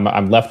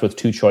 I'm left with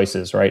two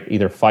choices, right?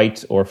 Either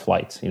fight or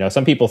flight.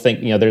 Some people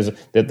think, there's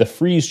the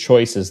freeze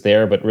choice is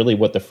there, but really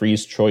what the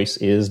freeze choice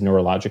is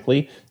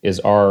neurologically is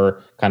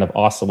our kind of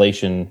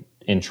oscillation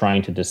in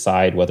trying to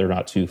decide whether or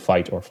not to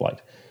fight or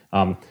flight.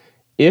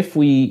 If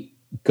we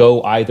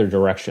go either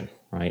direction,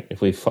 right?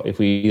 If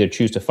we either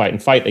choose to fight,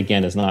 and fight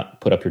again is not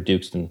put up your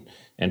dukes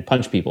and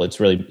punch people.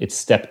 It's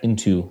step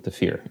into the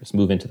fear. It's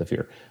move into the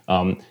fear.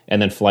 And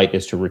then flight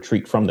is to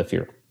retreat from the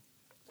fear.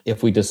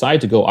 If we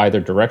decide to go either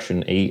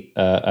direction,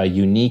 a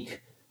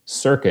unique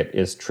circuit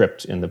is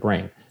tripped in the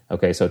brain.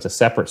 Okay, so it's a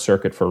separate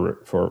circuit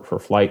for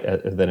flight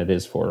than it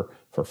is for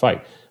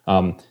fight.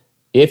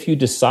 If you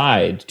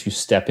decide to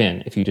step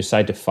in, if you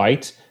decide to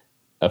fight,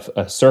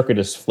 a circuit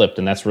is flipped,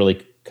 and that's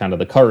really kind of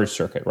the courage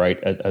circuit, right?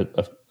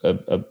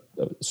 A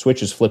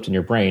switch is flipped in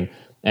your brain,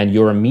 and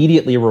you're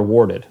immediately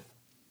rewarded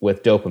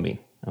with dopamine.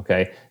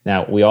 Okay.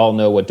 Now we all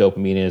know what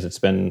dopamine is. It's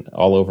been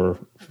all over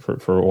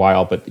for a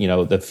while, but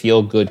the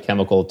feel good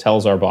chemical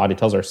tells our body,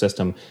 tells our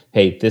system,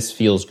 hey, this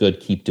feels good.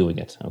 Keep doing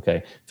it.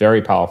 Okay.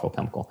 Very powerful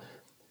chemical.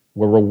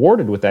 We're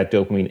rewarded with that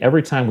dopamine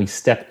every time we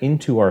step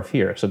into our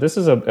fear. So this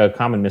is a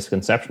common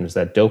misconception, is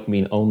that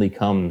dopamine only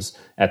comes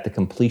at the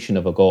completion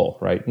of a goal,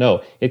 right?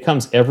 No, it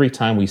comes every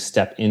time we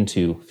step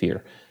into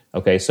fear.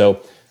 Okay.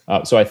 So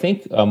I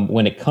think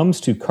when it comes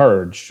to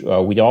courage,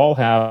 we all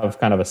have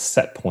kind of a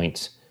set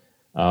point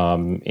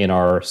in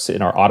our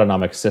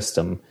autonomic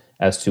system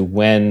as to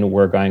when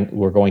we're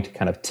going to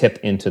kind of tip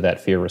into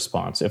that fear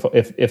response.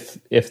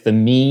 If the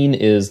mean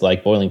is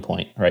like boiling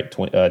point, right,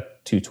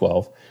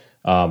 212,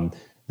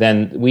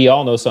 then we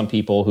all know some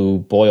people who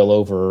boil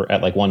over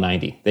at like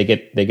 190. They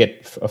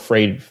get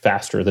afraid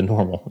faster than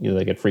normal.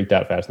 They get freaked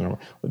out faster than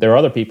normal. But there are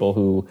other people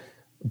who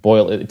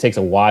boil. It takes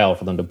a while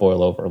for them to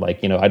boil over.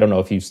 Like, I don't know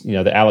if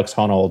the Alex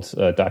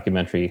Honnold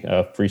documentary,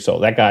 Free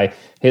Solo. That guy,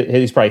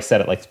 he's probably set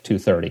at like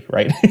 230,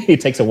 right? It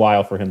takes a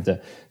while for him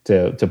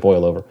to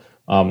boil over.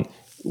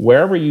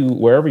 Wherever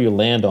you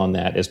land on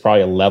that is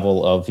probably a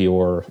level of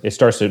it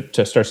starts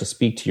to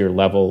speak to your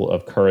level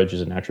of courage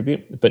as an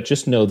attribute. But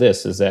just know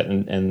this is that,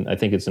 and I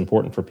think it's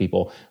important for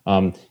people.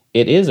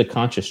 It is a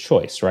conscious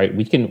choice, right?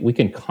 We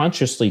can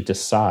consciously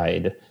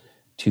decide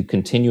to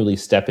continually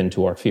step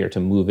into our fear, to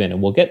move in,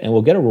 and we'll get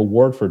a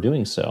reward for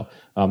doing so.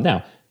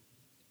 Now,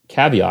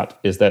 caveat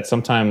is that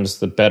sometimes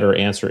the better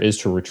answer is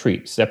to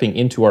retreat. Stepping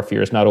into our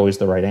fear is not always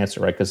the right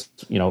answer, right? Because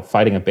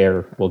fighting a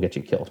bear will get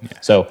you killed. Yeah.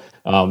 So,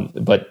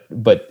 but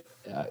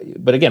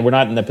again, we're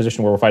not in that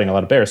position where we're fighting a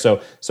lot of bears.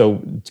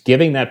 So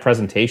giving that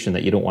presentation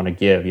that you don't want to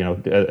give,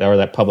 or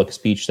that public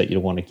speech that you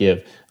don't want to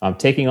give,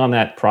 taking on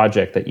that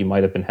project that you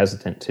might have been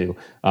hesitant to,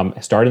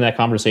 starting that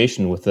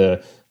conversation with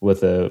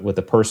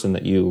the person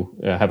that you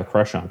have a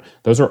crush on.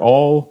 Those are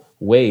all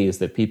ways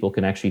that people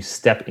can actually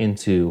step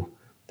into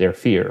their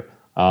fear,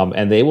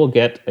 and they will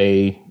get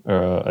a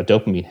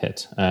dopamine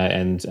hit,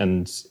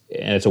 and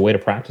it's a way to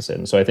practice it.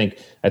 And so I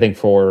think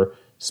for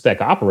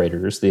spec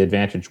operators, the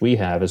advantage we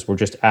have is we're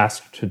just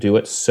asked to do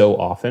it so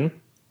often.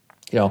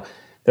 There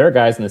are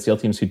guys in the SEAL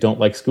teams who don't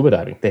like scuba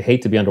diving. They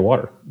hate to be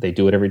underwater. They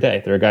do it every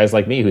day. There are guys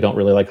like me who don't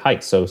really like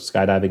heights, so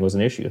skydiving was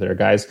an issue. There are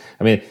guys,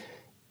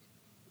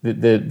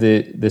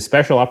 the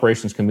special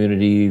operations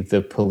community,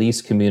 the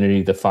police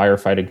community, the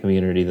firefighting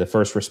community, the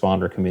first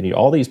responder community,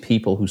 all these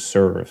people who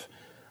serve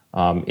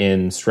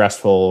in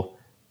stressful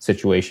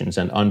situations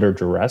and under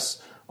duress,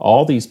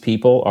 all these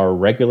people are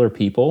regular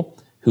people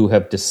who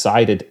have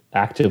decided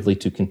actively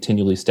to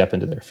continually step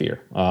into their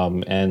fear.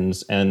 And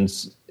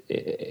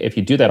if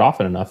you do that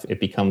often enough, it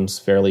becomes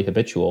fairly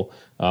habitual,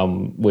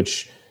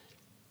 which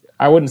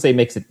I wouldn't say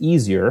makes it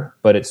easier,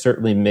 but it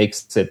certainly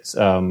makes it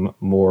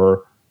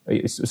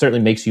it certainly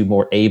makes you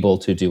more able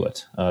to do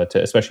it,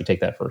 to especially take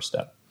that first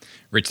step.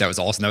 Rich, that was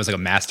awesome. That was like a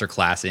master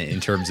class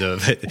in terms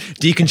of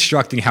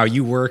deconstructing how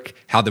you work,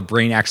 how the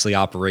brain actually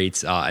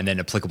operates, and then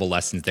applicable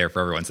lessons there for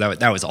everyone. So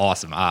that was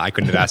awesome. I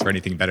couldn't have asked for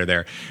anything better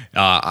there.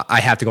 I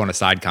have to go on a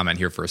side comment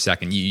here for a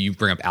second. You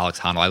bring up Alex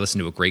Honnold. I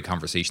listened to a great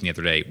conversation the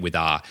other day with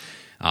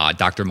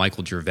Dr.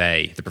 Michael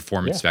Gervais, the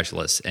performance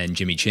specialist, and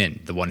Jimmy Chin,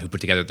 the one who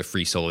put together the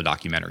Free Solo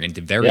documentary. And at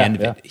the very end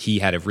of it, he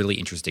had a really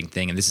interesting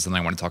thing, and this is something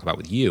I want to talk about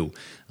with you,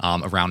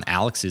 around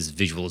Alex's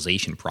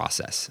visualization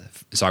process.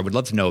 So I would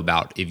love to know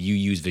about if you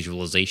use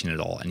visualization at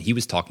all. And he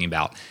was talking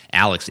about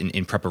Alex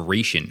in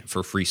preparation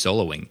for free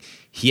soloing.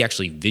 He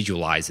actually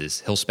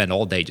visualizes. He'll spend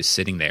all day just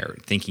sitting there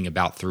thinking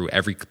about through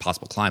every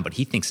possible climb, but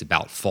he thinks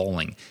about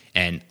falling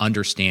and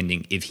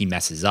understanding if he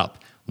messes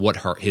up, what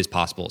his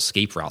possible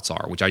escape routes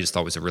are, which I just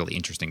thought was a really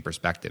interesting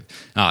perspective.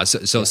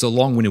 So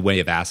long-winded way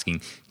of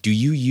asking, do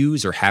you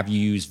use or have you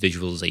used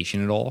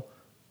visualization at all?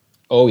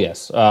 Oh,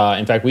 yes.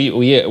 In fact,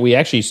 we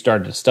actually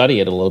started to study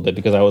it a little bit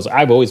because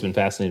I've always been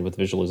fascinated with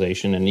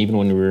visualization. And even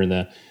when we were in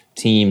the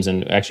teams,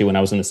 and actually when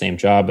I was in the same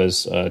job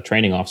as a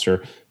training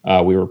officer,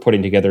 we were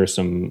putting together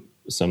some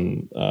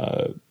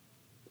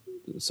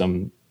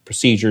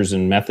procedures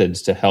and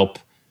methods to help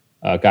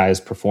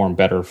guys perform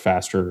better,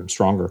 faster, and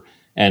stronger.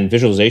 And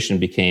visualization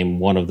became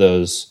one of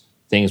those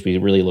things we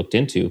really looked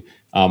into.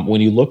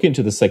 When you look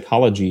into the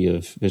psychology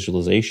of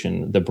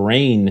visualization, the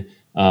brain,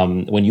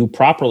 when you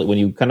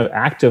kind of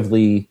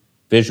actively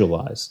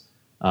visualize,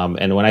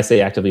 and when I say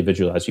actively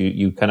visualize,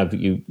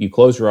 you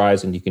close your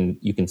eyes and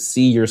you can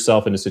see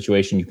yourself in a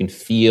situation. You can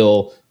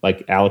feel,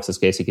 like Alex's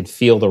case, he can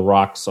feel the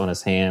rocks on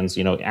his hands.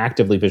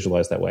 Actively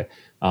visualize that way.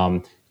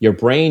 Your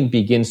brain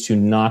begins to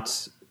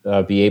not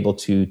be able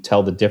to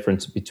tell the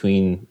difference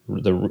between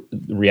the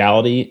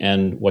reality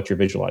and what you're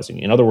visualizing.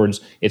 In other words,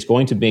 it's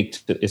going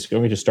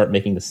to start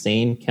making the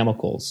same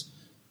chemicals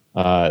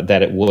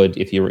that it would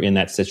if you were in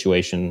that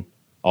situation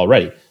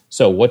already.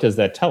 So what does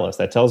that tell us?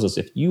 That tells us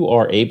if you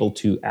are able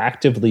to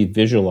actively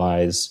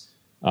visualize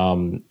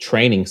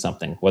training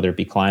something, whether it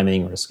be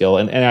climbing or a skill.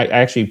 And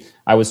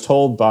I was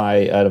told by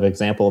an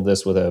example of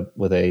this with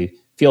a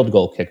field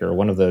goal kicker.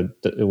 One of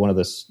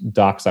the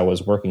docs I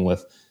was working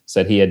with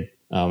said he had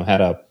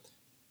had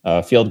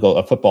a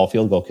football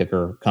field goal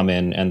kicker come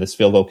in, and this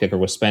field goal kicker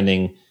was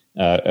spending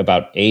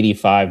about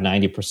 85,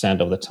 90%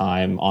 of the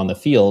time on the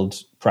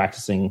field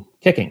practicing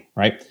kicking,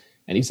 right?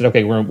 And he said,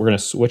 okay, we're going to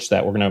switch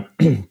that. We're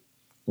going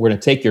to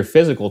take your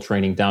physical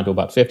training down to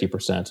about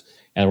 50%,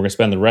 and we're going to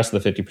spend the rest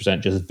of the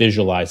 50% just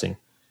visualizing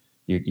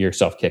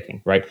yourself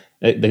kicking, right?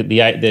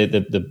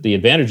 The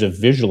advantage of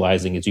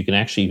visualizing is you can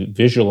actually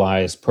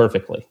visualize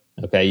perfectly.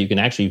 Okay, you can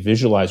actually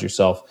visualize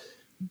yourself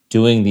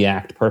doing the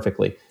act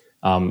perfectly.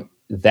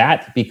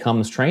 That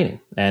becomes training,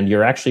 and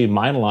you're actually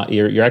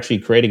you're actually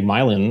creating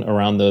myelin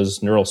around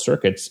those neural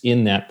circuits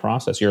in that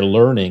process. You're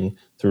learning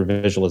through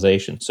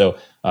visualization. So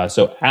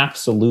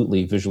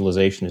absolutely,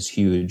 visualization is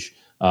huge.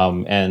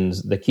 And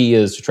the key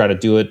is to try to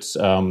do it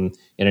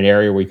in an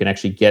area where you can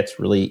actually get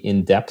really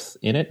in depth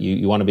in it.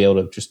 You want to be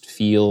able to just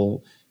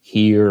feel,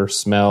 hear,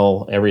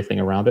 smell everything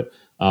around it,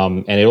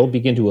 and it'll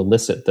begin to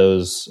elicit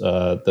those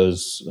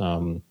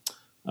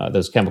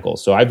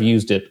chemicals. So I've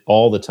used it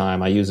all the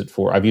time. I've used it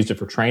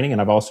for training, and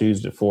I've also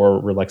used it for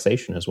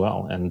relaxation as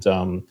well, and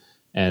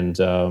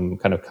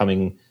kind of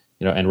coming,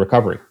 and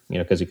recovery,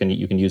 because you can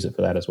use it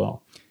for that as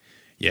well.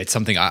 Yeah, it's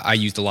something I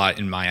used a lot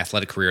in my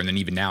athletic career, and then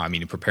even now,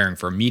 in preparing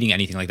for a meeting,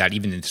 anything like that,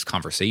 even in this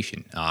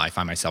conversation, I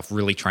find myself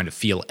really trying to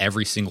feel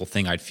every single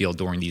thing I'd feel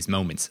during these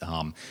moments.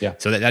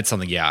 So that's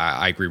something,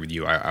 I agree with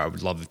you. I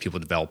would love if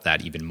people develop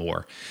that even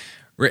more.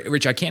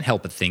 Rich, I can't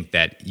help but think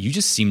that you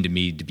just seem to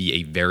me to be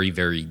a very,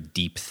 very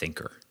deep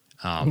thinker.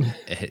 And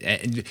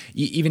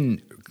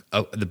even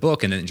the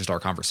book and then just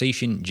our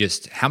conversation,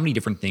 just how many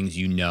different things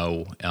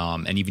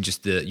and even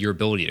just your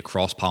ability to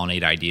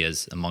cross-pollinate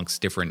ideas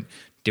amongst different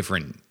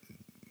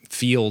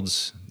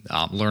fields,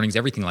 learnings,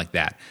 everything like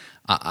that.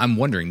 I'm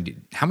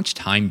wondering, how much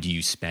time do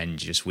you spend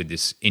just with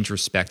this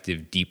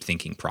introspective, deep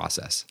thinking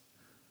process?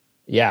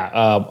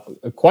 Yeah,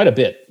 quite a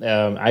bit.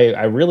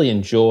 I really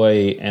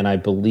enjoy, and I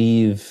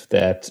believe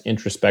that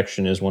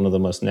introspection is one of the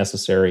most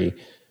necessary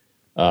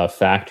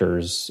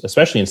factors,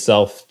 especially in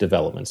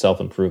self-development,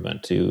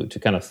 self-improvement, to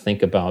kind of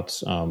think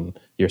about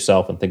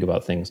yourself and think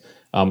about things.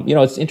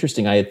 It's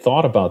interesting. I had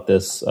thought about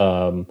this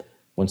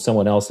when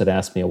someone else had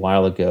asked me a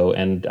while ago,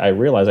 and I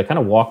realized I kind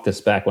of walked this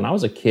back. When I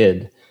was a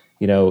kid,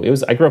 I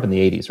grew up in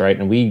the 80s, right?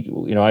 And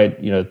I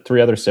had,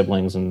 3 other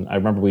siblings, and I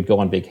remember we'd go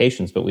on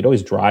vacations, but we'd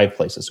always drive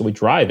places. So we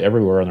drive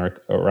everywhere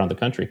around the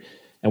country.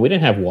 And we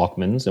didn't have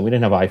Walkmans, and we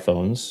didn't have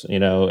iPhones,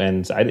 and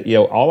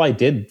all I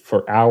did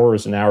for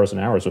hours and hours and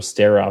hours was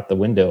stare out the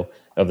window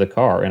of the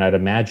car, and I'd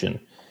imagine.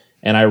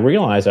 And I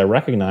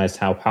recognized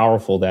how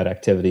powerful that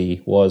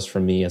activity was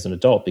for me as an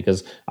adult,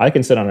 because I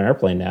can sit on an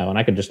airplane now and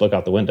I can just look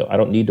out the window. I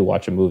don't need to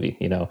watch a movie.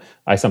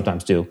 I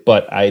sometimes do,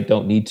 but I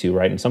don't need to,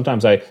 right? And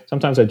sometimes I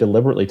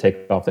deliberately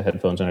take off the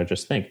headphones and I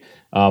just think.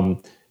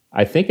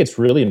 I think it's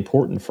really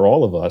important for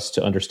all of us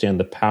to understand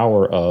the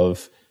power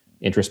of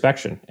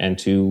introspection and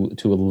to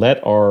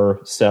let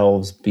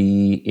ourselves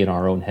be in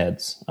our own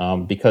heads,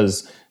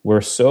 because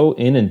we're so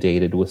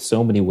inundated with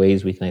so many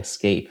ways we can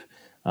escape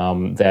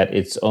that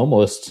it's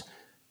almost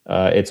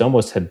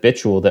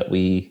habitual that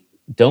we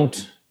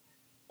don't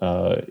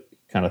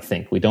kind of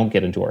think. We don't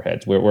get into our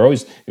heads.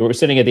 We're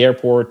sitting at the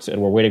airport and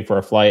we're waiting for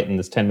our flight, and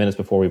it's 10 minutes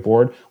before we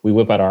board. We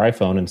whip out our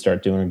iPhone and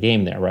start doing a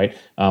game there, right?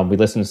 We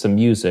listen to some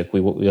music. We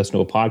listen to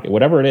a podcast,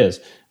 whatever it is.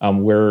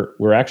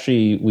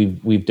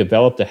 We've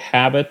developed a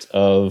habit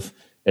of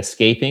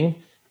escaping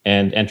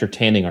and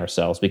entertaining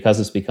ourselves because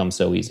it's become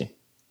so easy.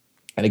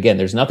 And again,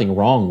 there's nothing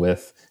wrong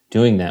with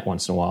doing that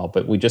once in a while,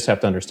 but we just have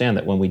to understand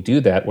that when we do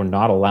that, we're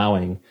not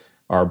allowing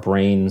our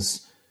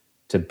brains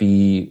to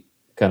be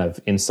kind of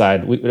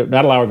inside. We're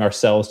not allowing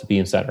ourselves to be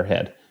inside our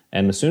head.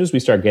 And as soon as we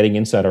start getting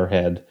inside our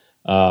head,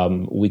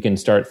 we can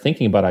start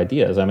thinking about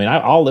ideas.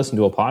 I'll listen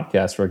to a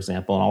podcast, for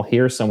example, and I'll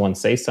hear someone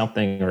say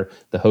something, or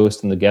the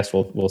host and the guest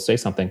will say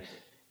something.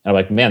 And I'm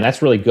like, man,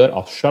 that's really good.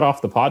 I'll shut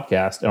off the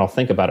podcast and I'll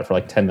think about it for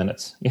like 10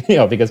 minutes,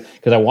 because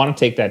I want to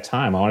take that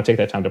time. I want to take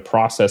that time to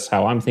process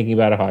how I'm thinking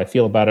about it, how I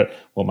feel about it,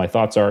 what my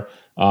thoughts are.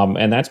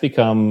 And that's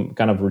become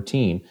kind of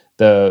routine.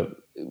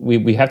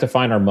 We have to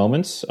find our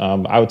moments.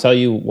 I would tell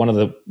you one of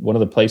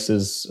the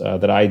places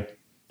that I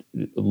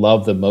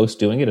love the most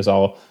doing it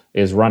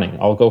is running.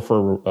 I'll go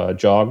for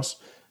jogs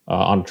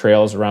on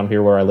trails around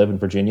here where I live in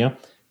Virginia.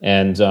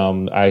 And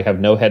I have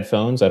no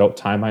headphones. I don't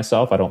time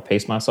myself. I don't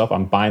pace myself.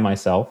 I'm by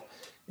myself.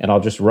 And I'll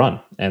just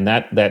run. And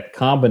that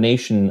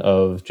combination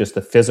of just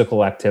the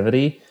physical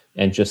activity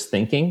and just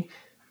thinking,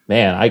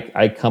 man,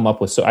 I come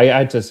up with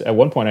at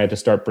one point I had to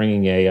start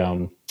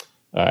bringing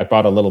I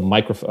brought a little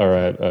microphone or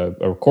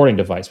a recording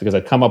device, because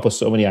I'd come up with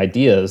so many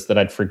ideas that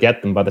I'd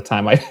forget them by the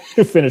time I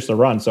finished the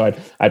run. So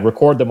I'd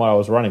record them while I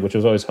was running, which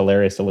was always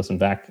hilarious to listen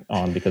back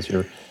on, because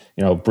you're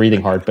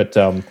breathing hard. But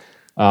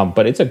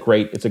it's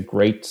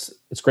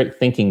great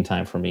thinking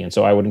time for me. And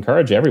so I would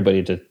encourage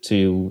everybody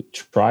to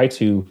try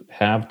to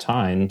have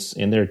times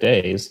in their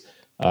days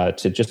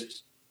to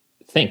just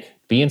think,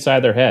 be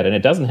inside their head. And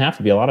it doesn't have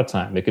to be a lot of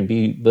time. It could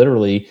be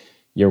literally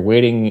you're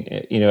waiting,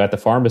 at the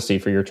pharmacy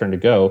for your turn to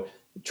go.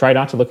 Try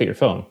not to look at your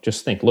phone.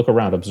 Just think, look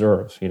around,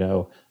 observe,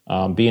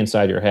 be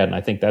inside your head. And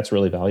I think that's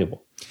really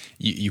valuable.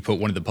 You put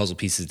one of the puzzle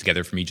pieces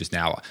together for me just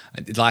now.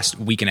 The last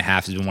week and a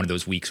half has been one of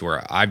those weeks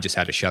where I've just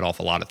had to shut off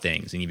a lot of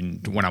things. And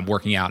even when I'm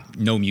working out,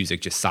 no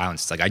music, just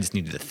silence. It's like I just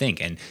needed to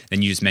think. And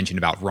then you just mentioned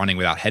about running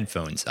without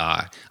headphones.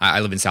 I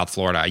live in South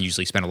Florida. I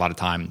usually spend a lot of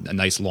time, a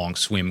nice long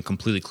swim,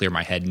 completely clear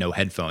my head, no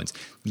headphones.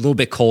 A little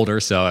bit colder,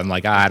 so I'm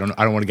like, I don't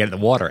want to get in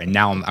the water. And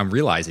now I'm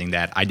realizing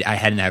that I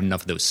hadn't had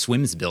enough of those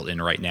swims built in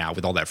right now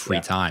with all that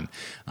free time.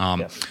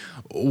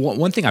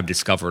 One thing I've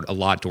discovered a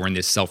lot during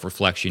this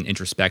self-reflection,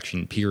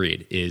 introspection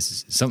period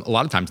is a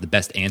lot of times the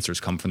best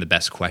answers come from the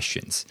best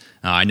questions.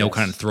 I know,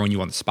 kind of throwing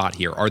you on the spot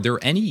here. Are there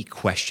any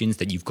questions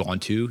that you've gone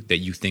to that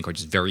you think are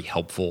just very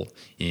helpful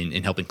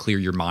in helping clear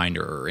your mind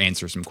or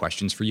answer some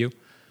questions for you?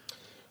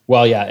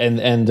 Well, yeah,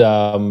 and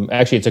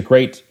actually, it's a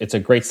great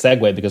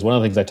segue, because one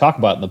of the things I talk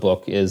about in the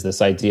book is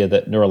this idea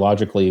that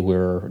neurologically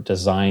we're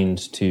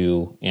designed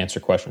to answer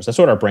questions. That's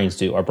what our brains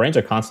do. Our brains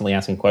are constantly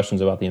asking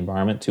questions about the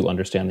environment to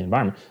understand the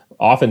environment.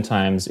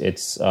 Oftentimes,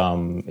 it's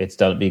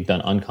being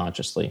done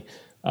unconsciously.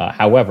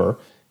 However,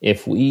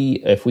 if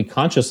we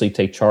consciously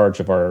take charge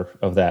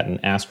of that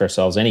and ask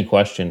ourselves any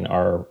question,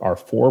 our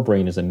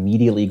forebrain is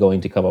immediately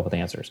going to come up with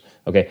answers.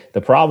 Okay.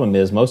 The problem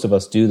is most of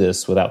us do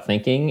this without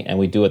thinking, and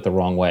we do it the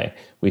wrong way.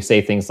 We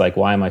say things like,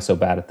 "Why am I so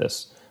bad at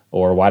this?"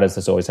 Or "Why does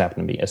this always happen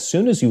to me?" As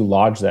soon as you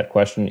lodge that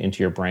question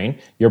into your brain's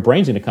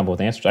going to come up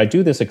with answers. I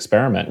do this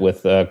experiment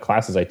with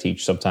classes I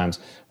teach sometimes,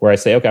 where I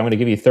say, "Okay, I'm going to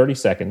give you 30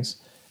 seconds,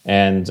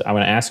 and I'm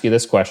going to ask you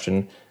this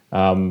question.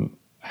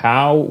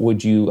 How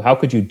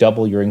could you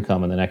double your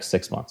income in the next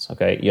 6 months?"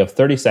 Okay. You have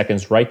 30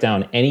 seconds, write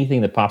down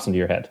anything that pops into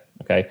your head.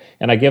 Okay.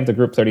 And I give the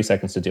group 30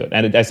 seconds to do it.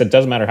 And I said, it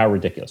doesn't matter how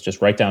ridiculous,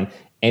 just write down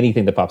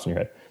anything that pops in your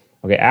head.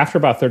 Okay. After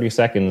about 30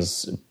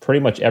 seconds, pretty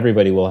much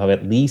everybody will have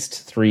at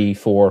least 3,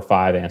 4,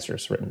 5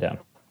 answers written down.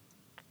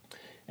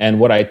 And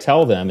what I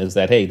tell them is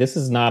that, hey, this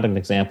is not an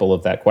example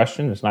of that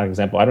question. It's not an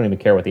example. I don't even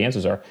care what the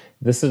answers are.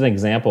 This is an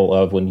example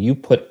of when you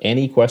put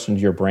any question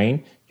to your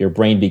brain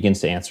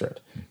begins to answer it.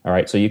 All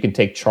right. So you can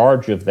take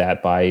charge of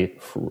that by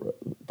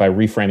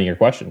reframing your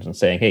questions and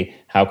saying, hey,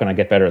 how can I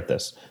get better at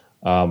this?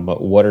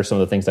 What are some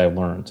of the things I've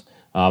learned?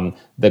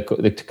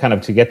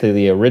 To get to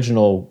the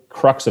original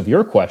crux of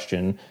your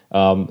question,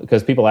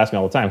 because people ask me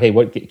all the time, hey,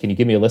 can you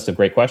give me a list of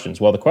great questions?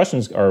 Well, the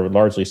questions are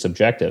largely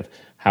subjective.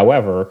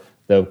 However,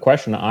 the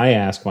question I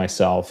ask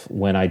myself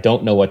when I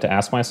don't know what to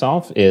ask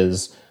myself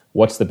is,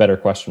 what's the better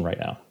question right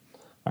now?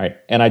 All right.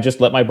 And I just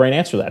let my brain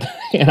answer that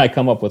and I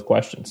come up with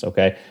questions.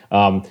 Okay.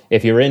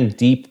 If you're in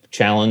deep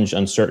challenge,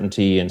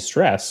 uncertainty, and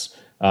stress,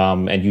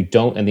 and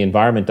the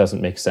environment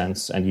doesn't make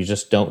sense, and you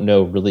just don't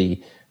know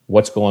really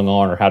what's going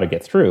on or how to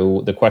get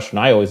through, the question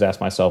I always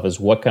ask myself is,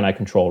 what can I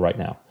control right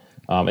now?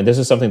 And this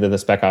is something that the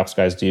Spec Ops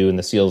guys do, and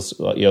the SEALs,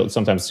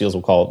 sometimes SEALs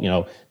will call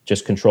it,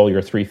 just control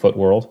your 3-foot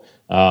world.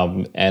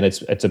 And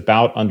it's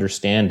about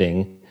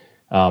understanding,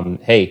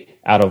 hey,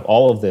 out of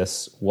all of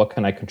this, what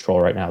can I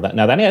control right now?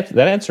 That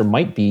answer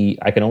might be,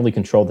 I can only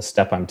control the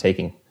step I'm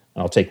taking,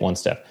 and I'll take one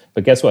step.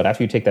 But guess what?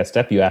 After you take that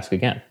step, you ask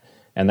again.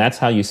 And that's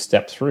how you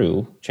step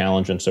through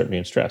challenge, uncertainty,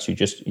 and stress.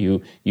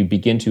 You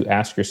begin to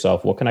ask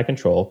yourself, what can I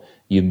control?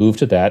 You move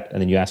to that,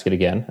 and then you ask it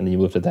again, and then you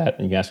move to that,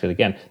 and you ask it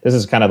again. This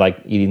is kind of like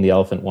eating the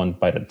elephant one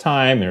bite at a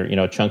time,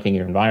 or chunking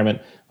your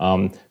environment.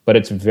 But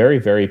it's very,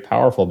 very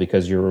powerful,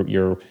 because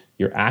you're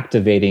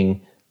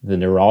activating the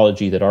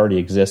neurology that already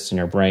exists in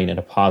your brain in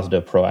a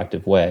positive,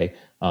 proactive way.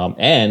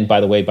 And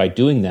by the way, by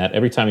doing that,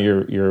 every time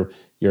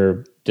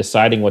you're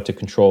deciding what to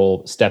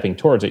control, stepping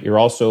towards it, you're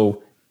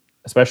also,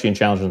 especially in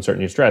challenge,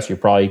 uncertainty, and stress, you're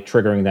probably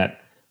triggering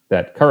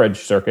that courage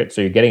circuit.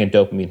 So you're getting a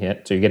dopamine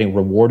hit. So you're getting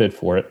rewarded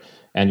for it,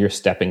 and you're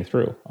stepping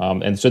through.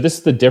 And so this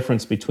is the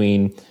difference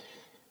between,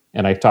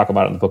 and I talk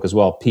about it in the book as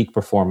well, peak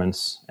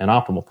performance and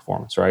optimal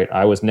performance, right?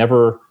 I was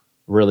never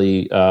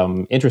really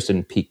interested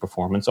in peak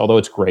performance, although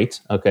it's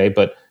great, okay?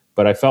 But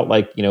I felt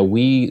like,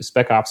 we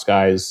Spec Ops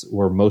guys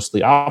were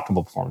mostly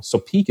optimal performance. So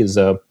peak is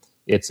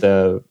it's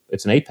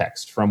an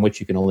apex from which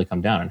you can only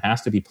come down. It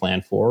has to be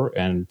planned for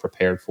and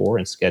prepared for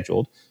and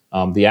scheduled.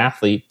 The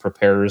athlete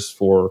prepares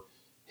for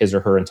his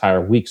or her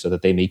entire week so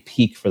that they may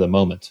peak for the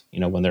moment,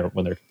 when they're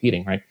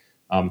competing, right?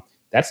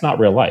 That's not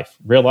real life.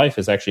 Real life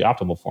is actually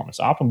optimal performance.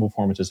 Optimal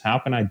performance is, how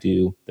can I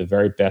do the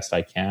very best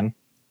I can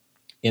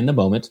in the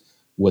moment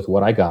with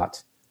what I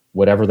got,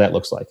 whatever that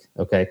looks like,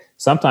 okay?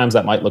 Sometimes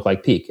that might look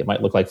like peak. It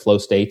might look like flow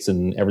states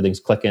and everything's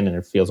clicking and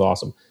it feels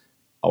awesome.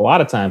 A lot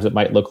of times it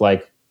might look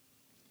like,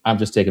 I'm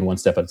just taking one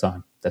step at a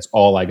time. That's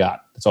all I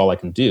got. That's all I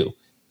can do.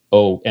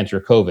 Oh, enter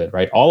COVID,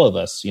 right? All of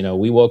us,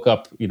 we woke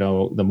up,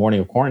 the morning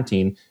of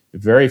quarantine.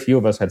 Very few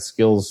of us had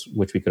skills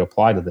which we could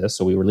apply to this.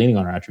 So we were leaning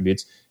on our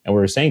attributes, and we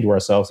were saying to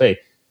ourselves, hey,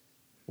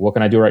 what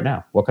can I do right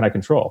now? What can I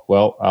control?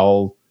 Well,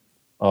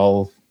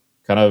 I'll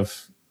kind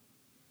of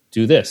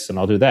do this and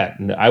I'll do that.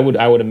 And I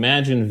would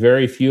imagine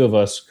very few of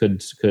us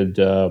could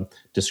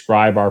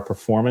describe our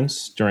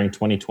performance during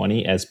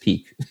 2020 as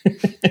peak.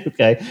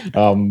 Okay.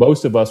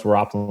 Most of us were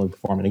optimally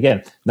performing.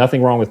 Again,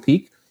 nothing wrong with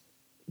peak.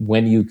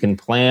 When you can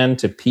plan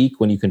to peak,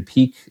 when you can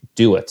peak,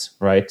 do it,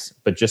 right?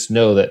 But just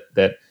know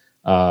that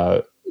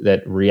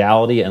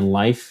reality and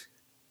life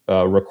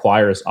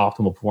requires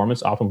optimal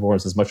performance. Optimal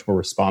performance is much more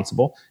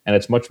responsible, and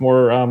it's much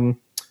more,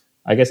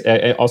 I guess,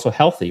 also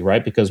healthy,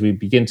 right? Because we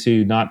begin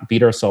to not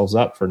beat ourselves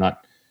up for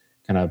not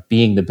kind of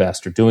being the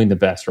best or doing the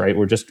best, right?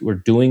 We're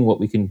doing what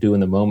we can do in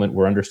the moment.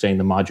 We're understanding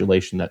the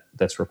modulation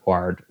that's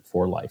required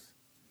for life.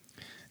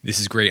 This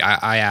is great.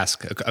 I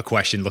ask a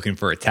question looking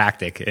for a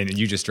tactic, and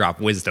you just drop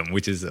wisdom,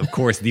 which is, of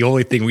course, the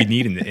only thing we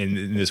need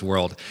in this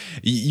world.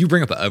 You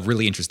bring up a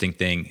really interesting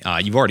thing.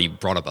 You've already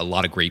brought up a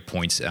lot of great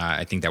points.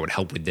 I think that would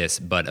help with this,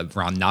 but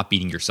around not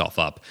beating yourself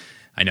up.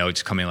 I know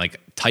it's coming like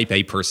type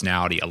A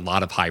personality, a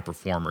lot of high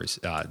performers.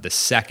 The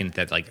second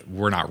that like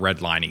we're not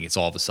redlining, it's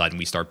all of a sudden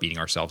we start beating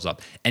ourselves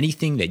up.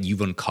 Anything that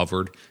you've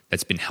uncovered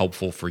that's been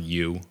helpful for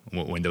you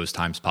when those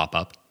times pop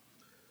up?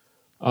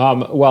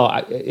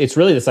 Well, it's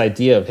really this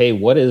idea of, hey,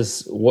 what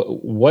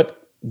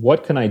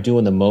can I do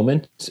in the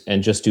moment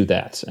and just do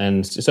that?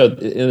 And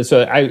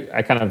so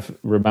I kind of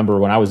remember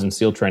when I was in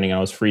SEAL training and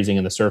I was freezing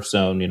in the surf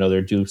zone,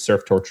 they do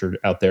surf torture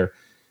out there.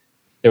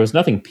 There was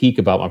nothing peak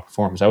about my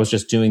performance. I was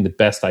just doing the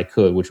best I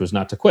could, which was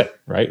not to quit,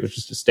 right? Which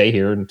is to stay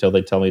here until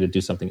they tell me to do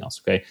something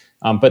else. Okay.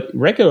 But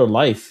regular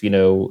life,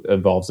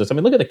 involves this. I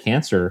mean, look at the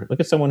cancer.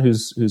 Look at someone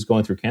who's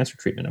going through cancer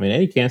treatment. I mean,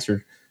 any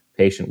cancer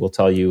patient will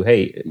tell you,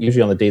 hey,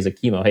 usually on the days of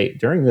chemo, hey,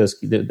 during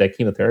that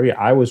chemotherapy,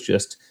 I was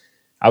just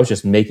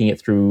making it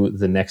through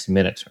the next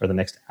minute or the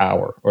next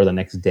hour or the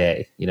next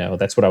day.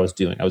 That's what I was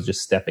doing. I was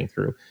just stepping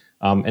through.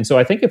 And so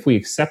I think if we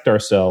accept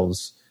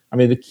ourselves, I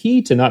mean, the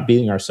key to not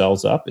beating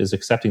ourselves up is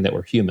accepting that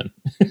we're human,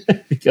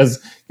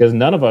 because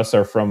none of us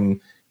are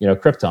from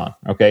Krypton.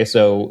 Okay,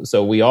 so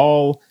we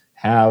all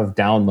have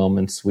down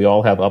moments, we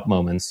all have up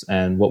moments,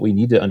 and what we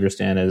need to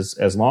understand is,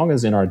 as long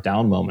as in our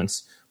down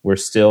moments we're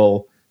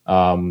still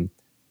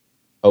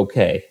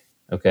okay,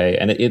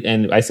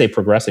 and I say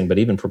progressing, but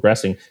even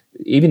progressing,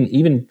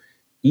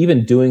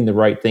 even doing the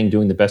right thing,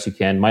 doing the best you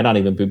can, might not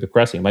even be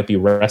progressing. It might be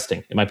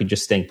resting. It might be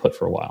just staying put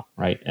for a while,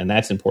 right? And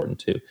that's important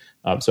too.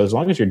 So as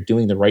long as you're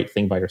doing the right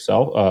thing by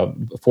yourself,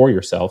 for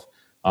yourself,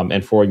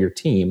 and for your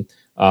team,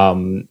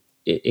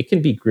 it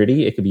can be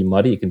gritty, it can be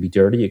muddy, it can be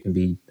dirty, it can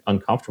be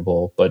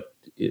uncomfortable, but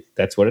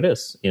that's what it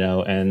is,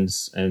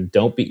 and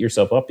don't beat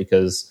yourself up,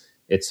 because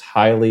it's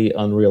highly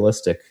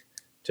unrealistic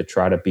to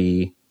try to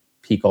be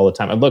peak all the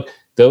time. And look,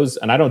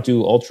 and I don't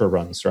do ultra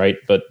runs, right?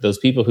 But those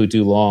people who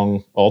do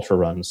long ultra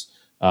runs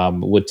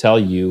would tell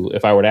you,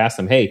 if I were to ask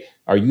them, hey,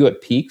 are you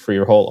at peak for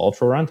your whole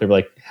ultra run? They'd be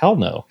like, hell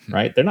no,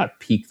 right? They're not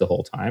peak the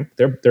whole time.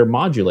 They're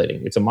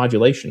modulating. It's a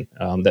modulation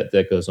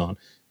that goes on.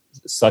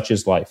 Such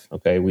is life.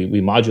 Okay,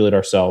 we modulate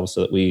ourselves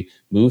so that we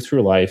move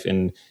through life,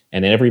 and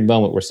in every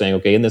moment we're saying,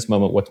 okay, in this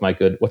moment, what's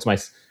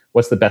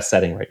the best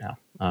setting right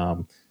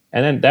now?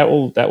 And then that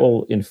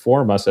will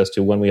inform us as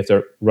to when we have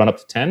to run up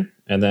to 10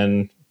 and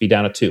then be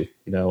down at 2.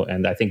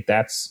 And I think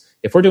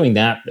if we're doing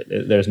that,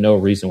 there's no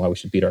reason why we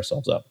should beat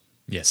ourselves up.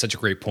 Yeah, such a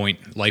great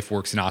point. Life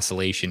works in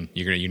oscillation.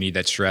 You need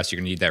that stress.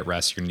 You're gonna need that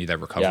rest. You're gonna need that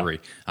recovery.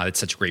 Yeah. That's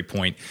such a great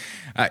point.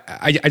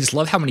 I just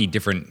love how many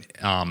different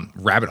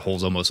rabbit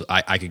holes almost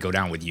I could go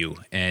down with you.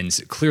 And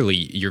clearly,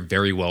 you're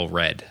very well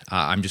read.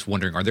 I'm just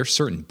wondering, are there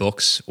certain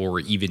books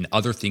or even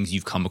other things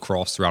you've come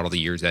across throughout all the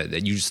years that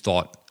you just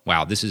thought,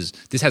 wow, this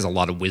has a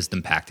lot of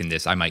wisdom packed in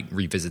this. I might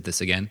revisit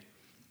this again.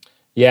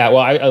 Yeah, well,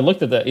 I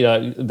looked at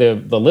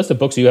the list of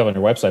books you have on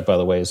your website, by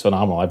the way, is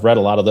phenomenal. I've read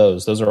a lot of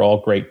those. Those are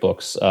all great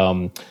books.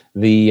 I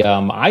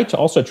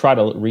also try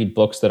to read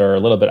books that are a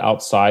little bit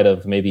outside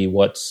of maybe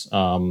what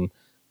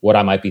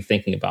I might be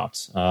thinking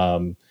about,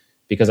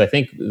 because I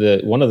think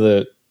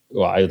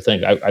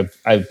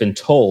I've been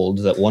told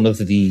that one of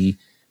the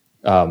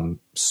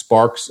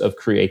sparks of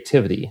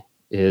creativity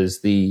is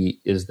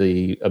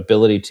the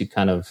ability to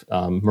kind of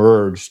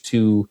merge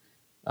two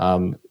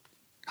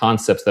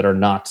concepts that are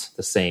not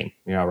the same,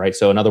 right?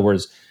 So in other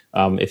words,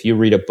 if you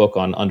read a book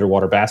on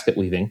underwater basket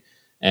weaving,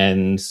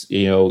 and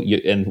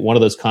and one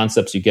of those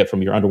concepts you get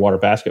from your underwater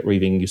basket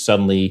weaving, you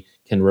suddenly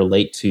can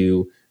relate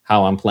to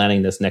how I'm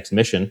planning this next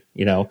mission.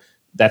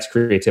 That's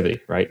creativity,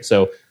 right?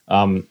 So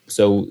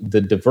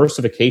the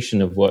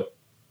diversification of what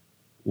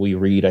we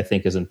read, I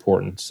think, is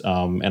important,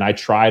 and I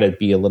try to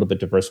be a little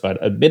bit diversified.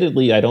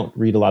 Admittedly, I don't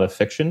read a lot of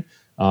fiction,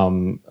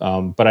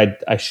 but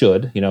I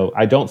should.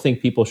 I don't think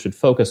people should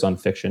focus on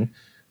fiction.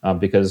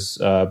 Because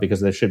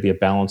there should be a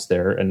balance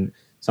there, and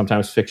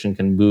sometimes fiction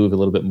can move a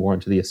little bit more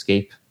into the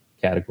escape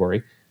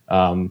category.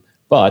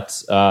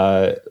 But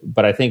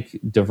I think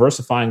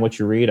diversifying what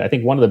you read. I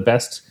think one of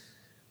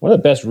the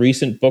best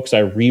recent books I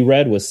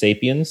reread was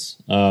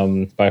 *Sapiens*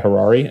 by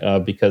Harari,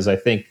 because I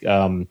think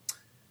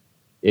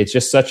it's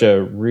just such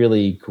a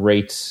really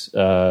great.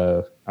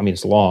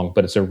 It's long,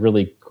 but it's a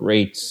really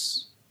great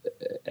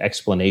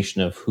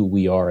explanation of who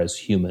we are as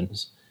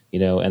humans.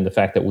 And the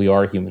fact that we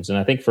are humans. And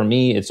I think for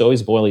me, it's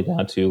always boiling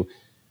down to,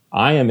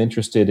 I am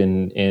interested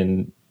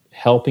in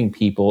helping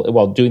people,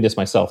 well, doing this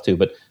myself too,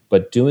 but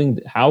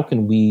how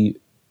can we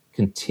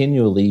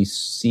continually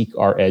seek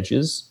our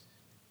edges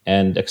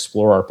and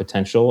explore our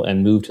potential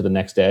and move to the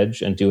next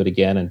edge and do it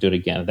again and do it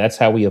again. That's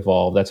how we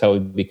evolve. That's how we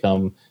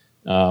become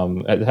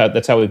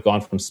That's how we've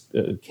gone from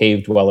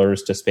cave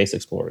dwellers to space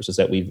explorers. Is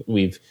that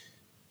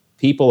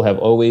people have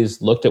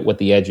always looked at what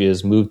the edge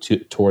is,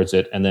 moved towards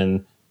it, and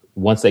then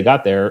once they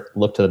got there,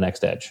 looked to the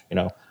next edge.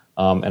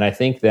 And I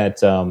think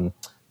that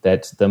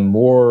that the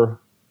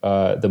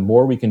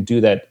more we can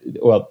do that,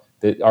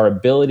 our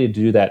ability to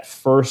do that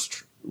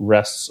first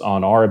rests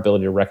on our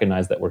ability to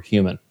recognize that we're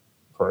human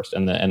first,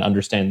 and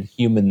understand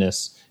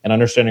humanness and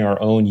understanding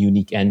our own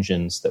unique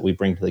engines that we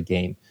bring to the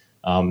game.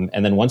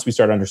 And then once we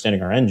start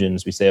understanding our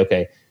engines, we say,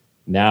 okay,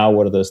 now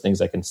what are those things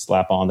I can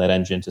slap on that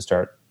engine to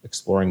start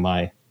exploring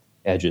my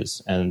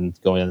edges and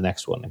going to the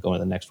next one and going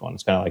to the next one.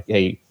 It's kind of like,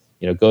 hey,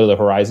 go to the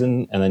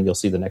horizon and then you'll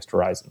see the next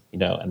horizon,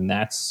 and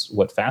that's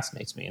what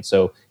fascinates me. And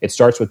so it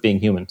starts with being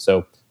human.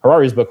 So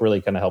Harari's book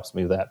really kind of helps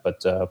me with that,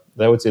 but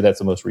I would say that's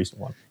the most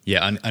recent one.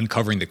 Yeah,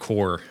 uncovering the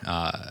core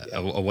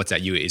of what's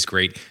at you is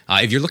great.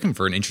 If you're looking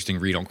for an interesting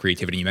read on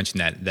creativity, you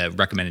mentioned that the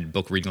recommended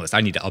book reading list.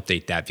 I need to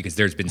update that because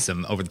there's been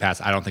some over the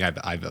past. I don't think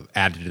I've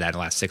added to that in the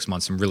last 6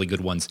 months. Some really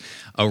good ones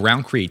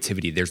around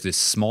creativity. There's this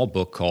small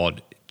book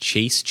called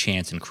Chase,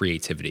 Chance, and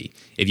Creativity.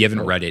 If you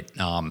haven't read it,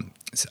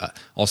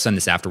 I'll send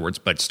this afterwards,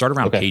 but start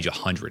around page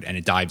 100, and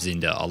it dives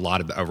into a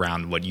lot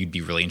around what you'd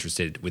be really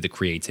interested with the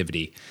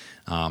creativity.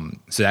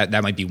 So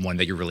that might be one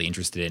that you're really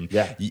interested in.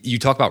 Yeah. You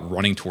talk about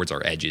running towards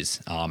our edges.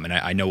 And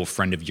I know a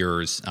friend of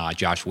yours,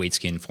 Josh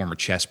Waitzkin, former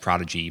chess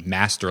prodigy,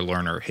 master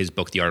learner, his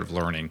book, The Art of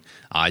Learning,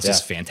 is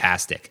just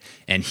fantastic.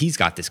 And he's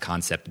got this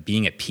concept of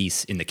being at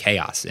peace in the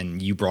chaos.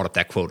 And you brought up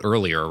that quote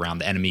earlier around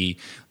the enemy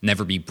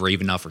never be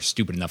brave enough or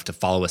stupid enough to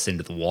follow us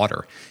into the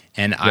water.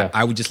 And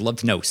I would just love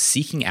to know,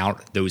 seeking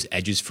out those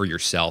edges for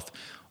yourself,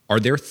 are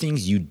there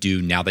things you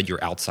do now that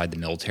you're outside the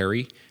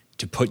military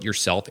to put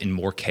yourself in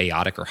more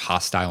chaotic or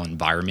hostile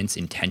environments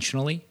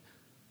intentionally?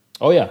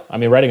 Oh yeah, I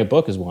mean, writing a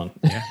book is one.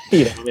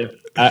 Yeah.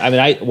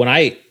 When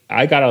I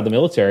got out of the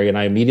military and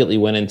I immediately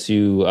went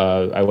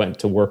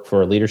to work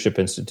for a leadership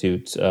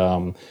institute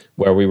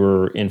where we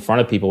were in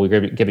front of people, we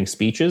were giving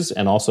speeches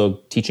and also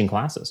teaching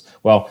classes.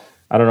 Well,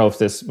 I don't know if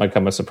this might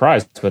come as a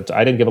surprise, but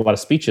I didn't give a lot of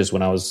speeches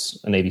when I was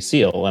a Navy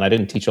SEAL, and I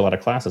didn't teach a lot of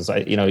classes.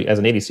 As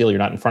a Navy SEAL, you're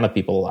not in front of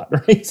people a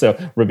lot, right? So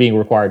we're being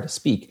required to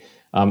speak.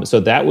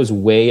 So that was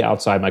way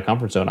outside my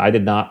comfort zone. I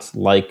did not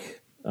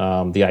like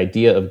the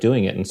idea of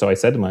doing it. And so I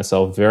said to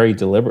myself very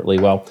deliberately,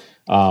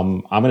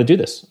 I'm going to do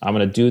this. I'm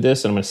going to do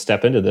this, and I'm going to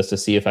step into this to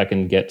see if I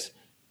can get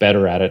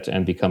better at it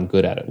and become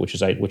good at it,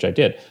 which I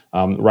did.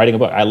 Writing a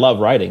book, I love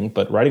writing,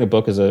 but writing a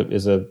book is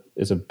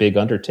a big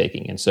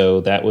undertaking. And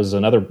so that was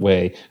another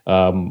way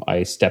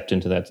I stepped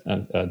into that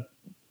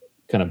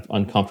kind of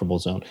uncomfortable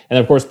zone. And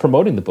of course,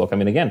 promoting the book. I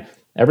mean, again,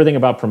 everything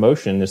about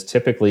promotion is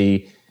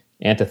typically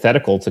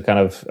antithetical to kind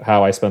of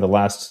how I spent the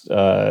last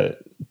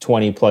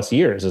 20 plus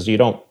years, is you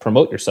don't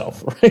promote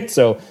yourself, right?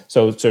 So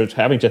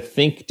having to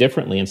think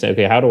differently and say,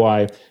 okay, how do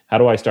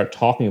I start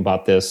talking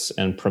about this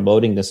and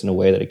promoting this in a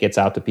way that it gets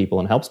out to people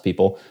and helps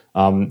people?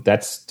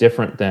 That's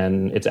different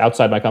than, it's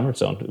outside my comfort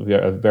zone,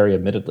 very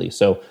admittedly.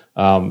 So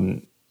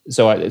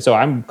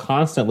I'm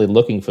constantly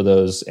looking for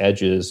those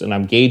edges, and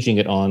I'm gauging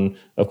it on,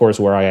 of course,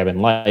 where I am in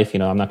life.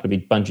 I'm not going to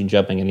be bungee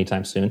jumping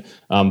anytime soon.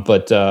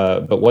 But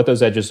what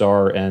those edges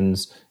are,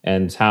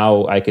 and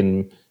how I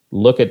can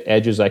look at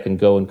edges I can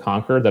go and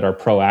conquer that are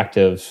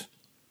proactive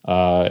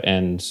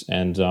and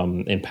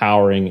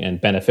empowering and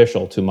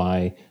beneficial to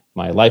my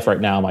life right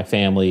now, my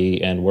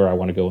family, and where I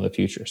want to go in the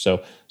future.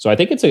 So I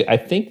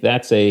think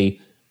that's a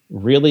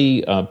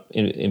really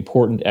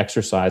important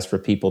exercise for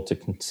people to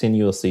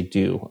continuously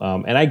do.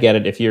 And I get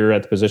it. If you're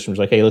at the position where it's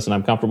like, hey, listen,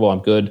 I'm comfortable, I'm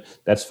good,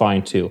 that's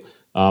fine too.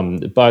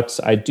 But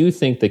I do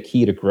think the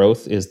key to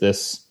growth is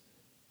this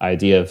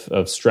idea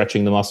of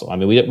stretching the muscle. I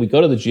mean, we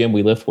go to the gym,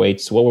 we lift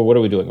weights. What are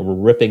we doing? We're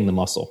ripping the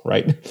muscle,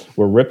 right?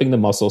 We're ripping the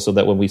muscle so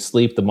that when we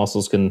sleep, the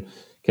muscles can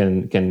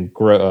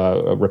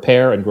grow,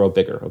 repair and grow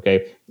bigger.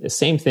 Okay. The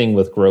same thing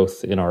with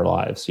growth in our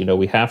lives.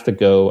 We have to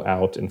go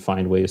out and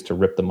find ways to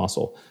rip the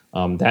muscle.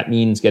 That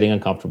means getting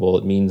uncomfortable.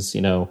 It means,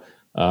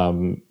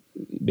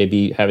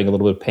 maybe having a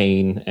little bit of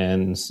pain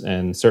and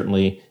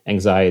certainly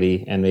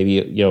anxiety and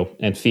maybe,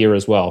 and fear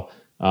as well.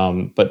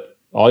 But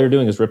all you're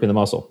doing is ripping the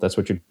muscle. That's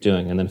what you're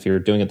doing. And then if you're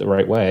doing it the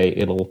right way,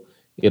 it'll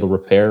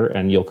repair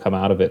and you'll come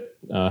out of it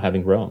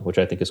having grown, which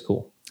I think is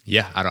cool.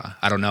 Yeah,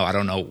 I don't know. I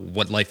don't know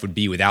what life would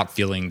be without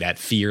feeling that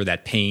fear,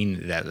 that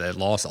pain, that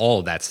loss, all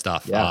of that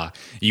stuff. Yeah.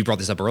 You brought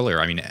this up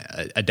earlier. I mean,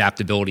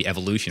 adaptability,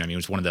 evolution. I mean, it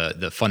was one of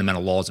the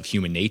fundamental laws of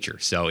human nature.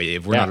 So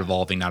if we're not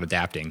evolving, not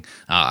adapting,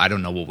 I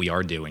don't know what we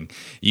are doing.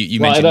 You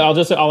mentioned.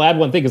 I'll add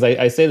one thing, because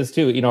I say this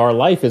too. Our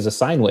life is a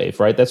sine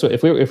wave, right? That's what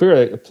if we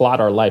were to plot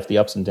our life, the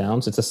ups and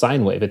downs, it's a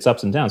sine wave. It's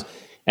ups and downs.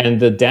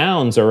 And the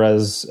downs are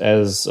as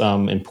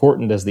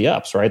important as the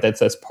ups, right?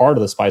 That's part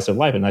of the spice of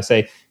life. And I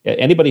say,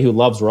 anybody who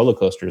loves roller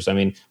coasters, I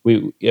mean,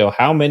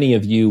 how many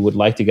of you would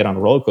like to get on a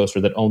roller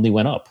coaster that only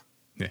went up?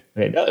 Yeah.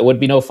 Right? It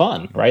would be no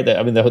fun, right?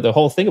 I mean, the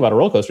whole thing about a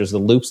roller coaster is the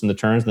loops and the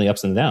turns and the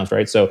ups and the downs,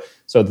 right? So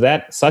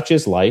that such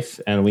is life,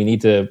 and we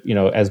need to,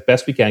 as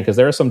best we can, because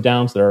there are some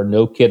downs. There are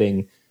no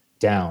kidding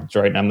downs,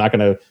 right? And I'm not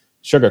going to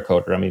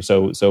sugarcoat it. I mean,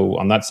 so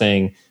I'm not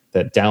saying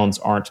that downs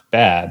aren't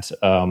bad,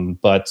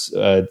 but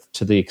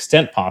to the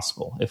extent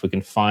possible, if we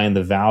can find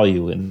the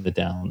value in the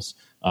downs,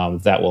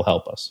 that will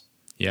help us.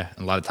 Yeah,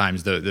 a lot of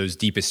times those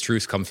deepest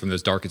truths come from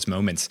those darkest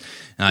moments.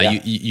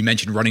 You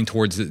mentioned running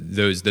towards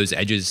those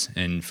edges,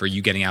 and for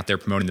you getting out there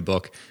promoting the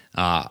book,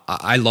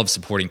 I love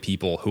supporting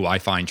people who I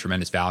find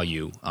tremendous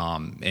value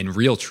and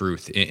real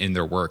truth in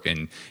their work.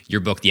 And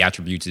your book, The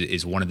Attributes,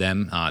 is one of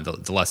them.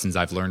 The lessons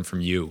I've learned from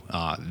you,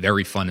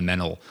 very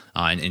fundamental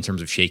in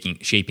terms of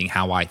shaping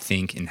how I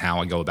think and how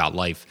I go about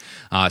life.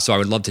 So I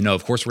would love to know,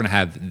 of course, we're going to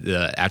have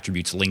the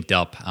attributes linked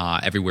up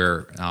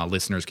everywhere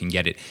listeners can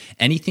get it.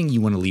 Anything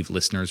you want to leave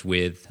listeners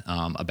with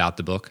about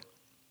the book?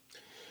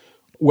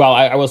 Well,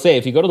 I will say,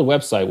 if you go to the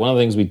website, one of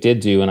the things we did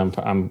do, and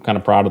I'm kind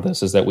of proud of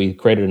this, is that we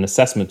created an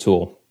assessment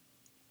tool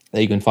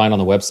that you can find on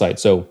the website.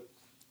 So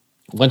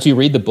once you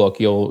read the book,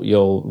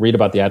 you'll read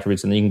about the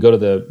attributes, and then you can go to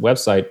the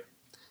website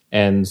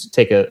and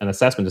take an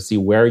assessment to see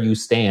where you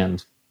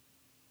stand,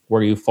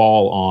 where you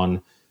fall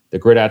on the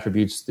grit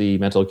attributes, the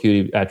mental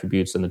acuity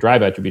attributes, and the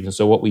drive attributes. And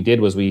so what we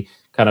did was we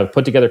kind of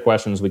put together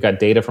questions. We got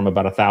data from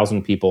about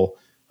 1,000 people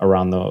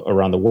around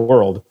the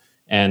world.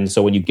 And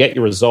so when you get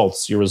your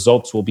results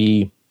will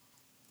be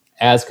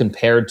as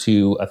compared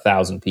to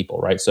 1,000 people,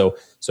 right? So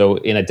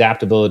in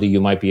adaptability, you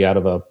might be out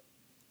of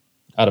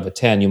a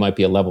 10, you might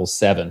be a level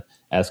 7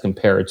 as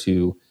compared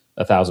to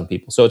 1,000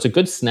 people. So it's a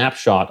good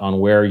snapshot on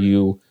where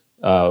you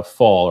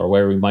fall, or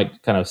where we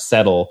might kind of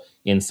settle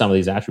in some of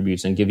these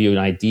attributes, and give you an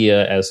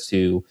idea as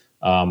to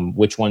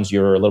which ones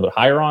you're a little bit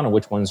higher on and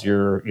which ones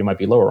you might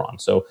be lower on.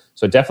 So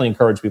definitely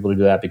encourage people to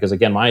do that, because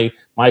again,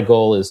 my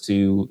goal is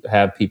to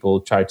have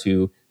people try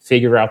to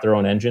figure out their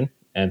own engine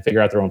and figure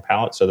out their own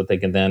palette, so that they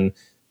can then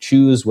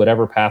choose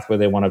whatever pathway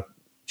they want to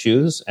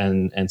choose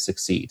and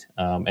succeed,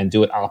 and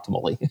do it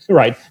optimally,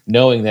 right?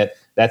 Knowing that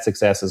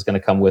success is going to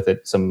come with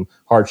it some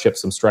hardship,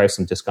 some strife,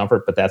 some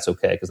discomfort, but that's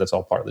okay, because that's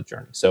all part of the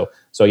journey. So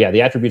yeah,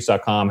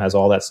 theattributes.com has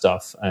all that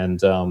stuff. And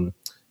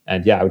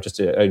yeah, I would just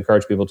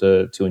encourage people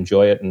to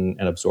enjoy it and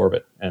absorb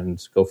it,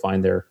 and go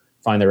find their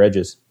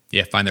edges.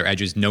 Yeah, find their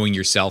edges, knowing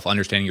yourself,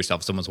 understanding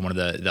yourself. Someone's one of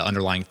the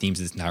underlying themes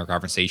of this entire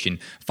conversation.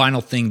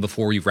 Final thing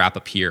before we wrap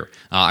up here,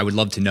 I would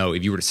love to know,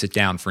 if you were to sit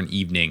down for an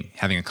evening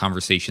having a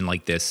conversation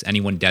like this,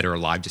 anyone dead or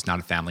alive, just not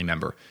a family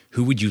member,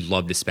 who would you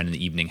love to spend an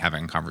evening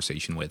having a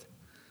conversation with?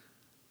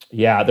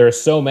 Yeah, there are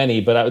so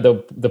many, but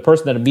the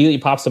person that immediately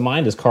pops to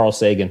mind is Carl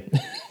Sagan,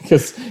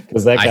 because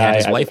that guy. I had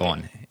his wife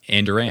on,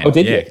 Anne Duran. Oh,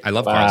 did you? I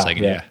love Carl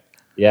Sagan. Yeah.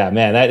 Yeah,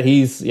 man, I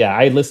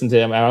listened to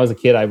him. When I was a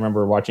kid, I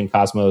remember watching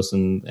Cosmos,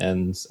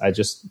 and I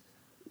just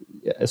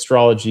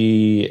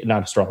astronomy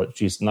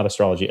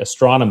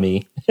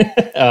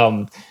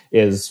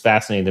is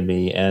fascinating to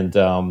me, and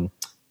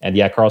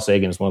yeah, Carl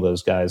Sagan is one of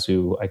those guys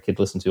who I could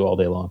listen to all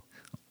day long.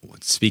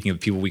 Speaking of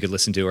people we could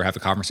listen to or have a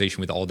conversation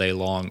with all day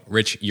long,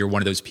 Rich, you're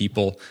one of those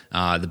people.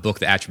 The book,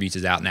 The Attributes,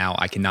 is out now.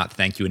 I cannot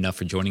thank you enough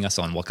for joining us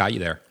on What Got You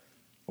There.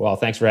 Well,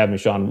 thanks for having me,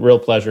 Sean. Real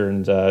pleasure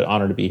and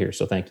honor to be here.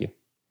 So thank you.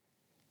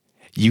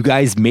 You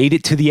guys made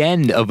it to the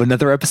end of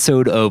another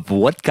episode of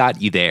What Got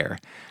You There.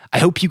 I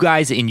hope you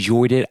guys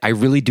enjoyed it. I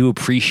really do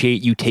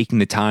appreciate you taking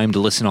the time to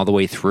listen all the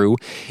way through.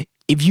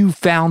 If you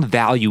found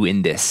value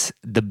in this,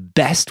 the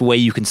best way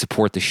you can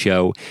support the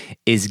show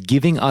is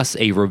giving us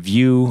a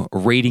review,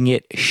 rating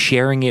it,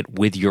 sharing it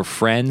with your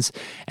friends,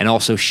 and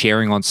also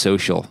sharing on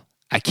social.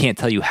 I can't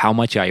tell you how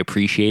much I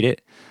appreciate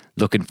it.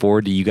 Looking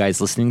forward to you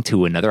guys listening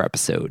to another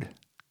episode.